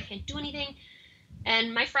anywhere, and I can't do anything.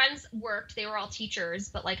 And my friends worked. They were all teachers,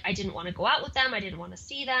 but, like, I didn't want to go out with them. I didn't want to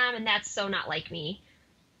see them, and that's so not like me.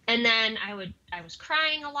 And then I was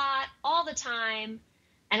crying a lot all the time.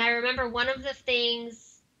 And I remember one of the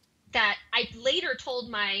things that I later told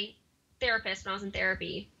my therapist when I was in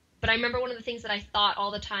therapy, but I remember one of the things that I thought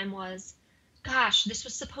all the time was, gosh, this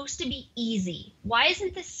was supposed to be easy. Why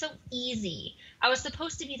isn't this so easy? I was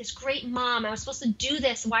supposed to be this great mom. I was supposed to do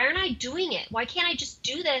this. Why aren't I doing it? Why can't I just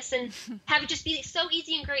do this and have it just be so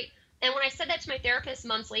easy and great? And when I said that to my therapist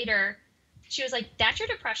months later, she was like, that's your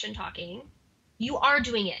depression talking. You are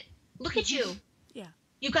doing it. Look at you. Yeah.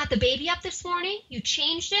 You got the baby up this morning. You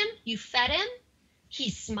changed him. You fed him.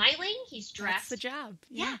 He's smiling. He's dressed. That's the job.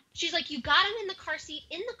 Yeah. She's like, you got him in the car seat,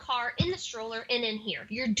 in the car, in the stroller, and in here.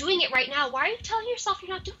 You're doing it right now. Why are you telling yourself you're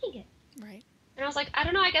not doing it? Right. And I was like, I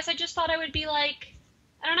don't know. I guess I just thought I would be like,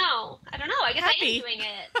 I don't know. I guess happy. I am doing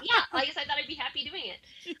it. Yeah. I guess I thought I'd be happy doing it.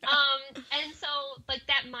 Yeah. And so, like,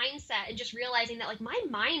 that mindset and just realizing that, like, my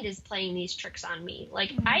mind is playing these tricks on me.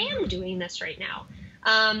 Like, I am doing this right now.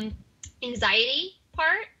 Anxiety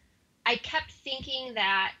part, I kept thinking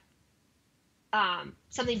that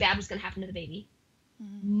something bad was going to happen to the baby,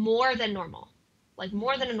 more than normal, like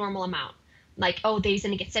more than a normal amount. Like, oh, he's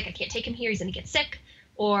going to get sick. I can't take him here. He's going to get sick.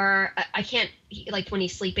 Or I can't, like, when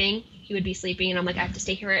he's sleeping, he would be sleeping, and I'm like, I have to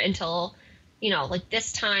stay here until, like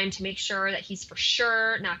this time to make sure that he's for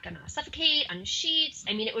sure not going to suffocate on the sheets.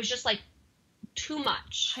 I mean, it was just like too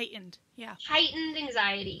much. Heightened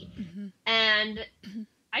anxiety. And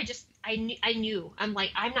I knew, I'm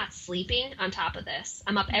like, I'm not sleeping on top of this.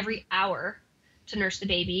 I'm up every hour to nurse the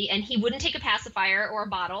baby, and he wouldn't take a pacifier or a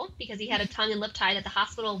bottle because he had a tongue and lip tie that the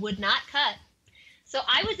hospital would not cut. So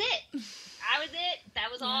I was it.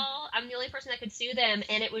 That was all. I'm the only person that could soothe him,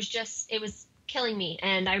 and it was killing me.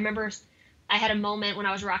 And I remember I had a moment when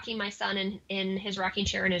I was rocking my son in his rocking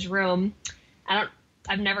chair in his room.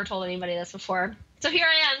 I've never told anybody this before. So here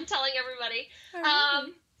I am telling everybody.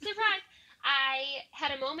 Surprise. I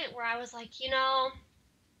had a moment where I was like,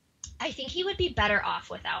 I think he would be better off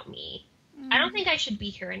without me. I don't think I should be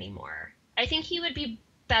here anymore. I think he would be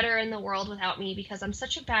better in the world without me because I'm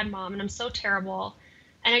such a bad mom and I'm so terrible.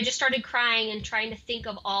 And I just started crying and trying to think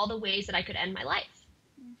of all the ways that I could end my life.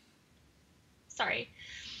 Sorry.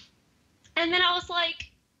 And then I was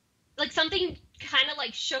like something kind of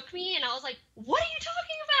like shook me, and I was like, what are you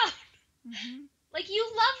talking about? Like, you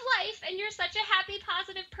love life, and you're such a happy,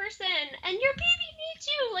 positive person, and your baby needs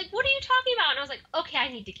you. Like, what are you talking about? And I was like, okay, I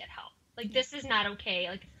need to get help. Like, this is not okay.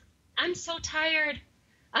 Like, I'm so tired.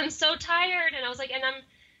 And I was like, and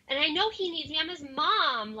I know he needs me. I'm his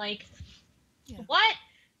mom. Like, what?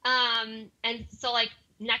 And so, like,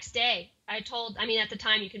 next day, at the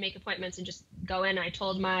time you could make appointments and just go in. I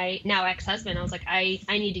told my now ex-husband, I was like, I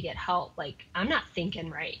need to get help. Like, I'm not thinking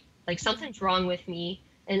right. Like, something's wrong with me.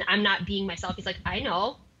 And I'm not being myself. He's like, I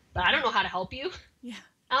know, but I don't know how to help you. Yeah.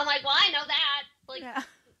 I'm like, well, I know that. Like,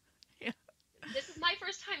 this is my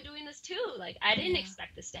first time doing this too. Like, I didn't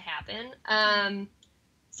expect this to happen.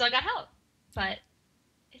 So I got help, but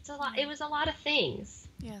it's a lot. It was a lot of things.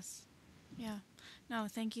 Yes. Yeah. No,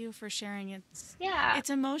 thank you for sharing. It's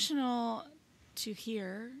emotional to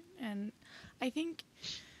hear. And I think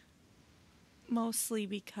mostly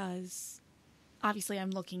because obviously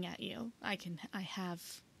I'm looking at you. I can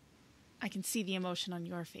see the emotion on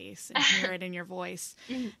your face and hear it in your voice.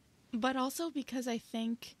 But also because I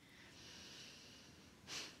think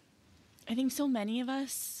I think so many of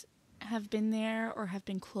us have been there or have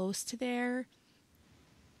been close to there.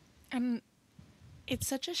 And it's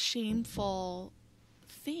such a shameful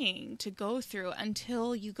thing to go through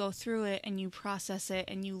until you go through it and you process it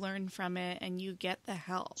and you learn from it and you get the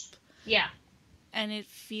help. Yeah. And it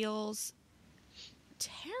feels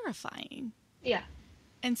terrifying. Yeah.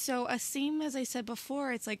 And so, same as I said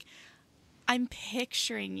before, it's like, I'm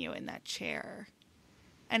picturing you in that chair.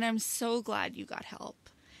 And I'm so glad you got help.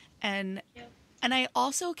 And I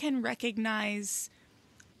also can recognize,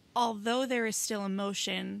 although there is still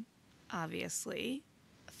emotion, obviously,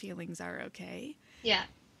 feelings are okay. Yeah.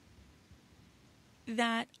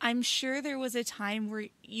 That I'm sure there was a time where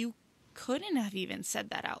you couldn't have even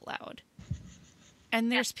said that out loud.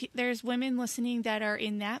 And there's women listening that are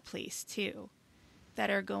in that place too,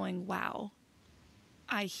 that are going, wow,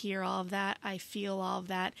 I hear all of that. I feel all of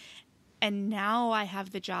that. And now I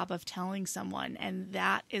have the job of telling someone. And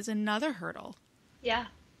that is another hurdle. Yeah.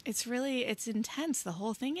 It's intense. The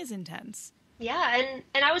whole thing is intense. Yeah.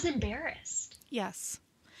 And I was embarrassed. Yes.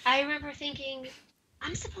 I remember thinking,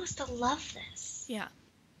 I'm supposed to love this. Yeah.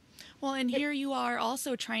 Well, and here you are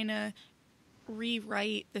also trying to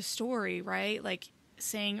rewrite the story, right? Like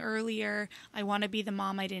saying earlier, I want to be the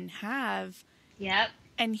mom I didn't have. Yep.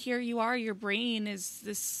 And here you are, your brain is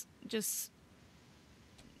this just,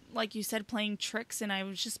 like you said, playing tricks. And I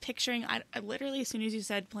was just picturing, I literally, as soon as you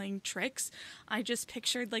said playing tricks, I just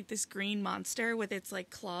pictured like this green monster with its like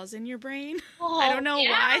claws in your brain. Oh, I don't know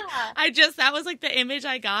why. yeah. That was like the image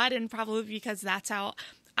I got. And probably because that's how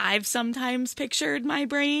I've sometimes pictured my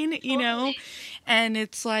brain, you know? And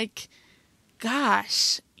it's like,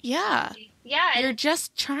 gosh, yeah. Yeah. You're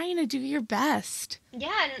just trying to do your best.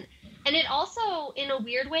 Yeah. And it also, in a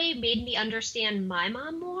weird way, made me understand my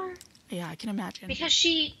mom more. Yeah, I can imagine. Because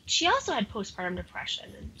she also had postpartum depression.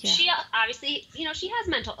 And she obviously, she has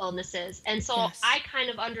mental illnesses. And so I kind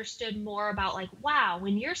of understood more about like, wow,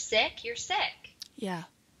 when you're sick, you're sick. Yeah.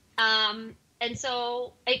 And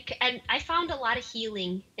so I found a lot of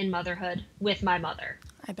healing in motherhood with my mother.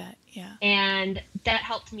 I bet, yeah. And that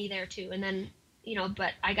helped me there too. And then,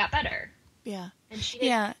 but I got better. Yeah. And she did.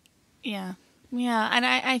 Yeah. And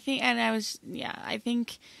I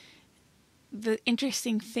think the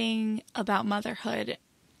interesting thing about motherhood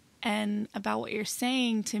and about what you're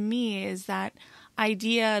saying to me is that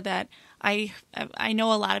idea that I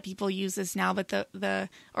know a lot of people use this now, but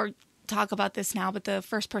or talk about this now, but the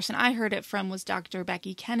first person I heard it from was Dr.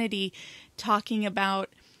 Becky Kennedy talking about,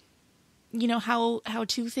 how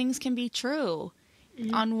two things can be true.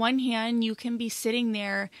 Mm-hmm. On one hand, you can be sitting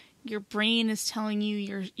there, your brain is telling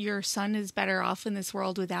you your son is better off in this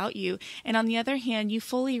world without you. And on the other hand, you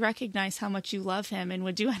fully recognize how much you love him and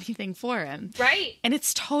would do anything for him. Right. And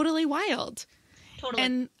it's totally wild. Totally.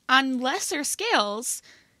 And on lesser scales,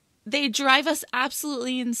 they drive us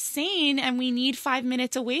absolutely insane and we need 5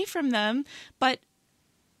 minutes away from them. But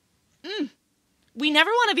we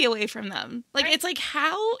never want to be away from them. Like, It's like,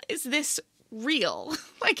 how is this real?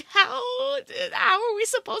 Like, how are we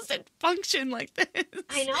supposed to function like this?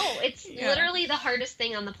 I know. It's literally the hardest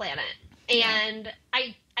thing on the planet. And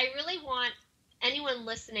I really want anyone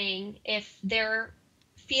listening, if they're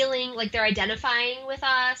feeling like they're identifying with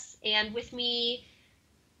us and with me,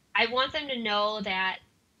 I want them to know that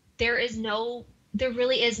there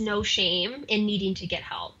really is no shame in needing to get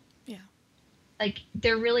help. Yeah. Like,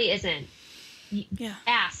 there really isn't. Yeah.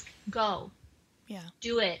 Ask, go. Yeah.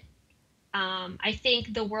 Do it. I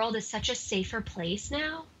think the world is such a safer place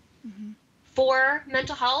now for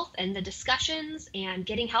mental health and the discussions and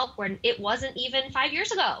getting help, when it wasn't even 5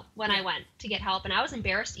 years ago when I went to get help. And I was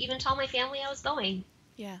embarrassed to even tell my family I was going.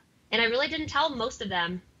 Yeah. And I really didn't tell most of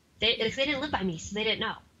them. They didn't live by me, so they didn't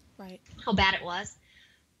know how bad it was.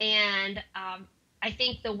 And I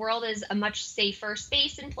think the world is a much safer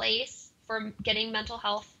space and place for getting mental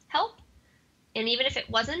health help. And even if it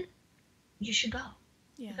wasn't, you should go.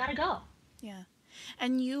 Yeah. You gotta go. Yeah.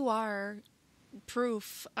 And you are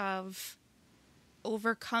proof of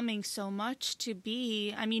overcoming so much to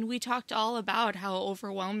be, I mean, we talked all about how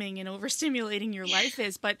overwhelming and overstimulating your life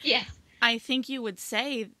is, but I think you would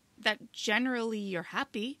say that generally you're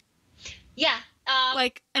happy. Yeah. I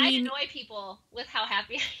mean, annoy people with how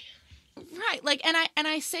happy I am. Right. Like, and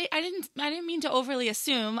I say, I didn't mean to overly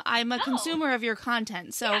assume. I'm a consumer of your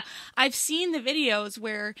content. So I've seen the videos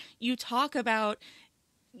where you talk about,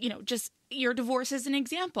 just your divorce as an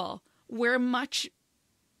example. We're much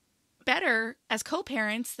better as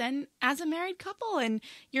co-parents than as a married couple, and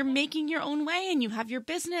you're making your own way, and you have your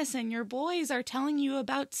business, and your boys are telling you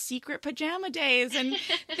about secret pajama days, and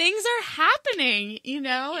things are happening,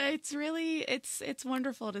 It's really, it's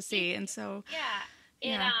wonderful to see. And so,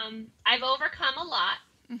 Yeah. I've overcome a lot,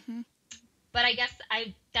 Mm-hmm. but I guess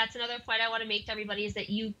that's another point I want to make to everybody is that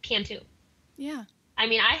you can too. Yeah. I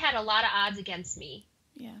mean, I had a lot of odds against me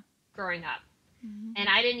Yeah. growing up, Mm-hmm. and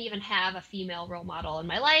I didn't even have a female role model in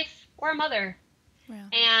my life or a mother. Yeah.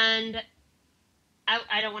 And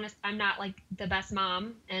I don't want to, I'm not like the best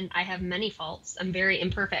mom, and I have many faults. I'm very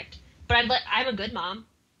imperfect, but I'm a good mom.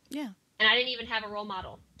 Yeah. And I didn't even have a role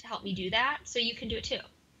model to help me do that. So you can do it too.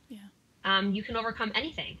 Yeah. You can overcome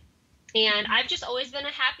anything. And I've just always been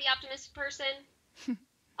a happy, optimistic person.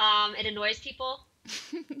 It annoys people.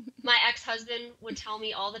 My ex-husband would tell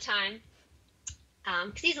me all the time,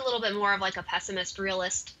 because he's a little bit more of like a pessimist,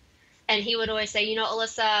 realist. And he would always say, you know,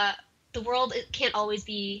 Alyssa, the world, it can't always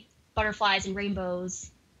be butterflies and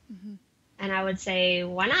rainbows. Mm-hmm. And I would say,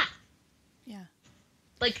 why not? Yeah.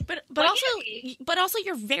 Like, but also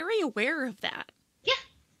you're very aware of that. Yeah.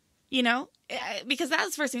 You know, because that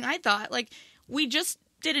was the first thing I thought. Like, we just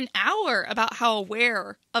did an hour about how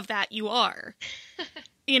aware of that you are.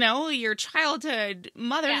 You know, your childhood,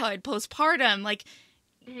 motherhood, postpartum. Like,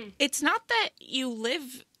 it's not that you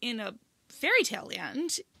live in a fairy tale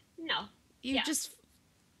land. No. You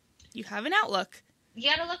have an outlook. You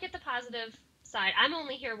got to look at the positive side. I'm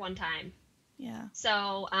only here one time. Yeah.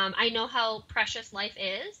 So I know how precious life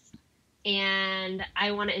is, and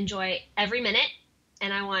I want to enjoy every minute,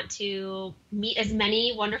 and I want to meet as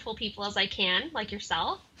many wonderful people as I can, like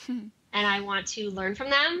yourself, and I want to learn from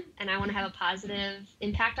them, and I want to have a positive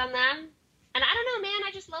impact on them. And I don't know, man,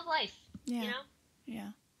 I just love life. Yeah. You know? Yeah.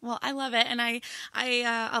 Well, I love it, and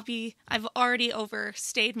I've already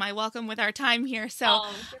overstayed my welcome with our time here, so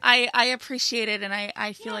I appreciate it, and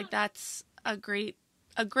I feel like that's a great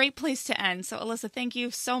place to end. So, Alyssa, thank you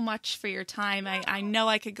so much for your time. I know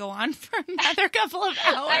I could go on for another couple of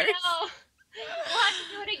hours. I know. We'll have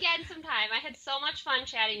to do it again sometime. I had so much fun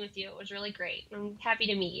chatting with you. It was really great. I'm happy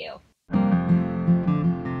to meet you.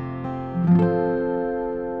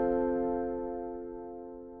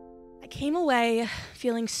 I came away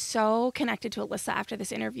feeling so connected to Alyssa after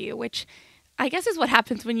this interview, which I guess is what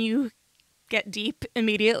happens when you get deep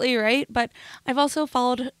immediately, right? But I've also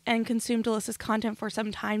followed and consumed Alyssa's content for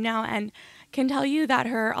some time now and can tell you that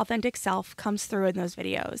her authentic self comes through in those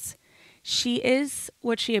videos. She is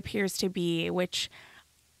what she appears to be, which,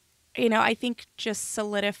 you know, I think just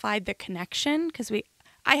solidified the connection because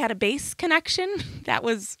I had a base connection that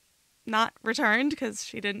was not returned because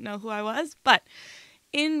she didn't know who I was. But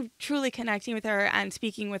in truly connecting with her and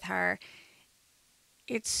speaking with her,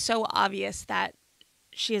 it's so obvious that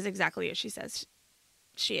she is exactly as she says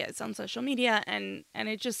she is on social media, and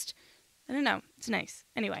it just, I don't know, it's nice.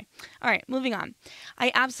 Anyway, all right, moving on.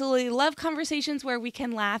 I absolutely love conversations where we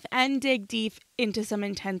can laugh and dig deep into some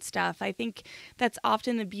intense stuff. I think that's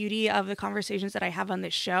often the beauty of the conversations that I have on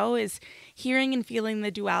this show is hearing and feeling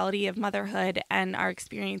the duality of motherhood and our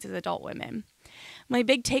experience as adult women. My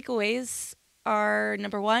big takeaways are,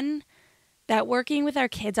 number one, that working with our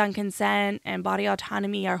kids on consent and body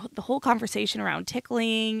autonomy, the whole conversation around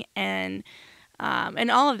tickling and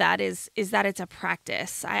all of that is that it's a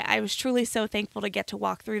practice. I was truly so thankful to get to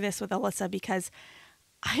walk through this with Alyssa because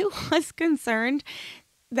I was concerned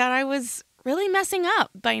that I was really messing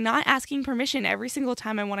up by not asking permission every single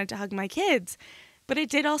time I wanted to hug my kids. But it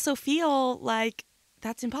did also feel like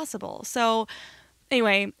that's impossible. So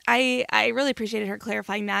anyway, I really appreciated her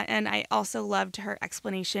clarifying that, and I also loved her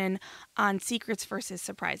explanation on secrets versus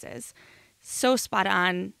surprises. So spot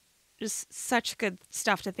on. Just such good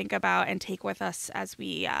stuff to think about and take with us as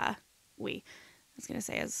I was going to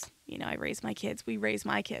say, as, you know, I raise my kids. We raise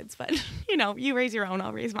my kids, but, you know, you raise your own,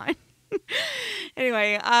 I'll raise mine.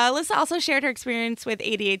 Anyway, Alyssa also shared her experience with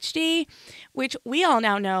ADHD, which we all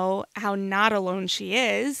now know how not alone she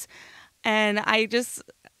is. And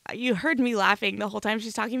you heard me laughing the whole time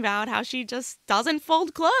she's talking about how she just doesn't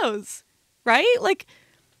fold clothes, right? Like,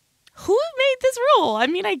 who made this rule? I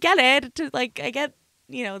mean, I get it. I get,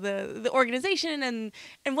 you know, the organization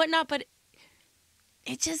and whatnot, but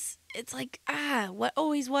it's like, what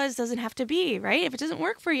always was doesn't have to be, right? If it doesn't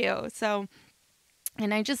work for you. So,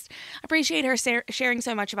 and I just appreciate her sharing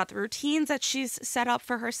so much about the routines that she's set up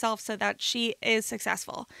for herself so that she is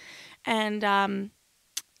successful. And,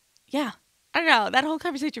 yeah. I don't know. That whole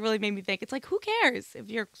conversation really made me think. It's like, who cares if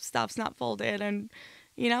your stuff's not folded? And,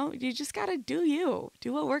 you know, you just got to do you.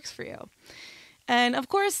 Do what works for you. And, of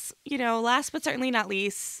course, you know, last but certainly not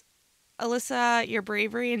least, Alyssa, your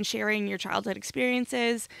bravery in sharing your childhood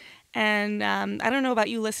experiences. And I don't know about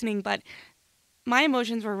you listening, but my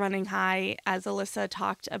emotions were running high as Alyssa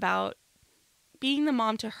talked about being the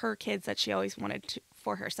mom to her kids that she always wanted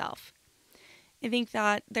for herself. I think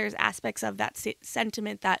that there's aspects of that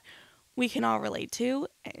sentiment that we can all relate to.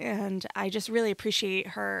 And I just really appreciate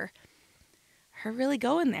her really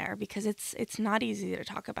going there, because it's not easy to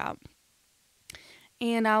talk about.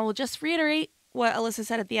 And I will just reiterate what Alissa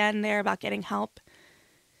said at the end there about getting help,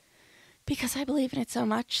 because I believe in it so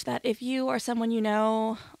much, that if you or someone you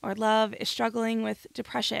know or love is struggling with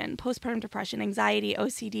depression, postpartum depression, anxiety,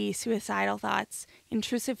 OCD, suicidal thoughts,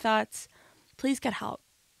 intrusive thoughts, please get help.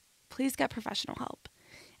 Please get professional help.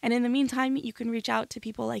 And in the meantime, you can reach out to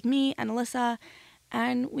people like me and Alissa,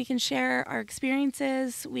 and we can share our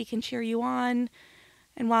experiences. We can cheer you on.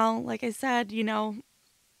 And while, like I said,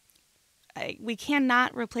 we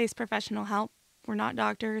cannot replace professional help. We're not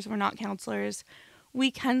doctors. We're not counselors. We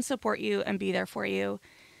can support you and be there for you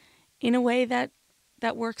in a way that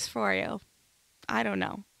works for you. I don't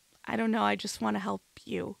know. I just want to help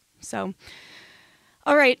you. So,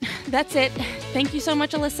 all right, that's it. Thank you so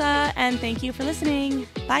much, Alissa, and thank you for listening.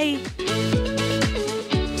 Bye.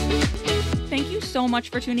 Thank you so much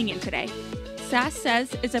for tuning in today. Sass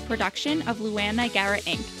Says is a production of Luann Niagara,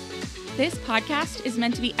 Inc. This podcast is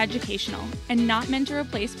meant to be educational and not meant to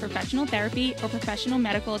replace professional therapy or professional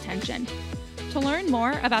medical attention. To learn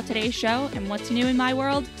more about today's show and what's new in my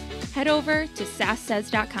world, head over to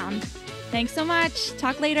sasssays.com. Thanks so much.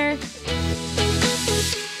 Talk later.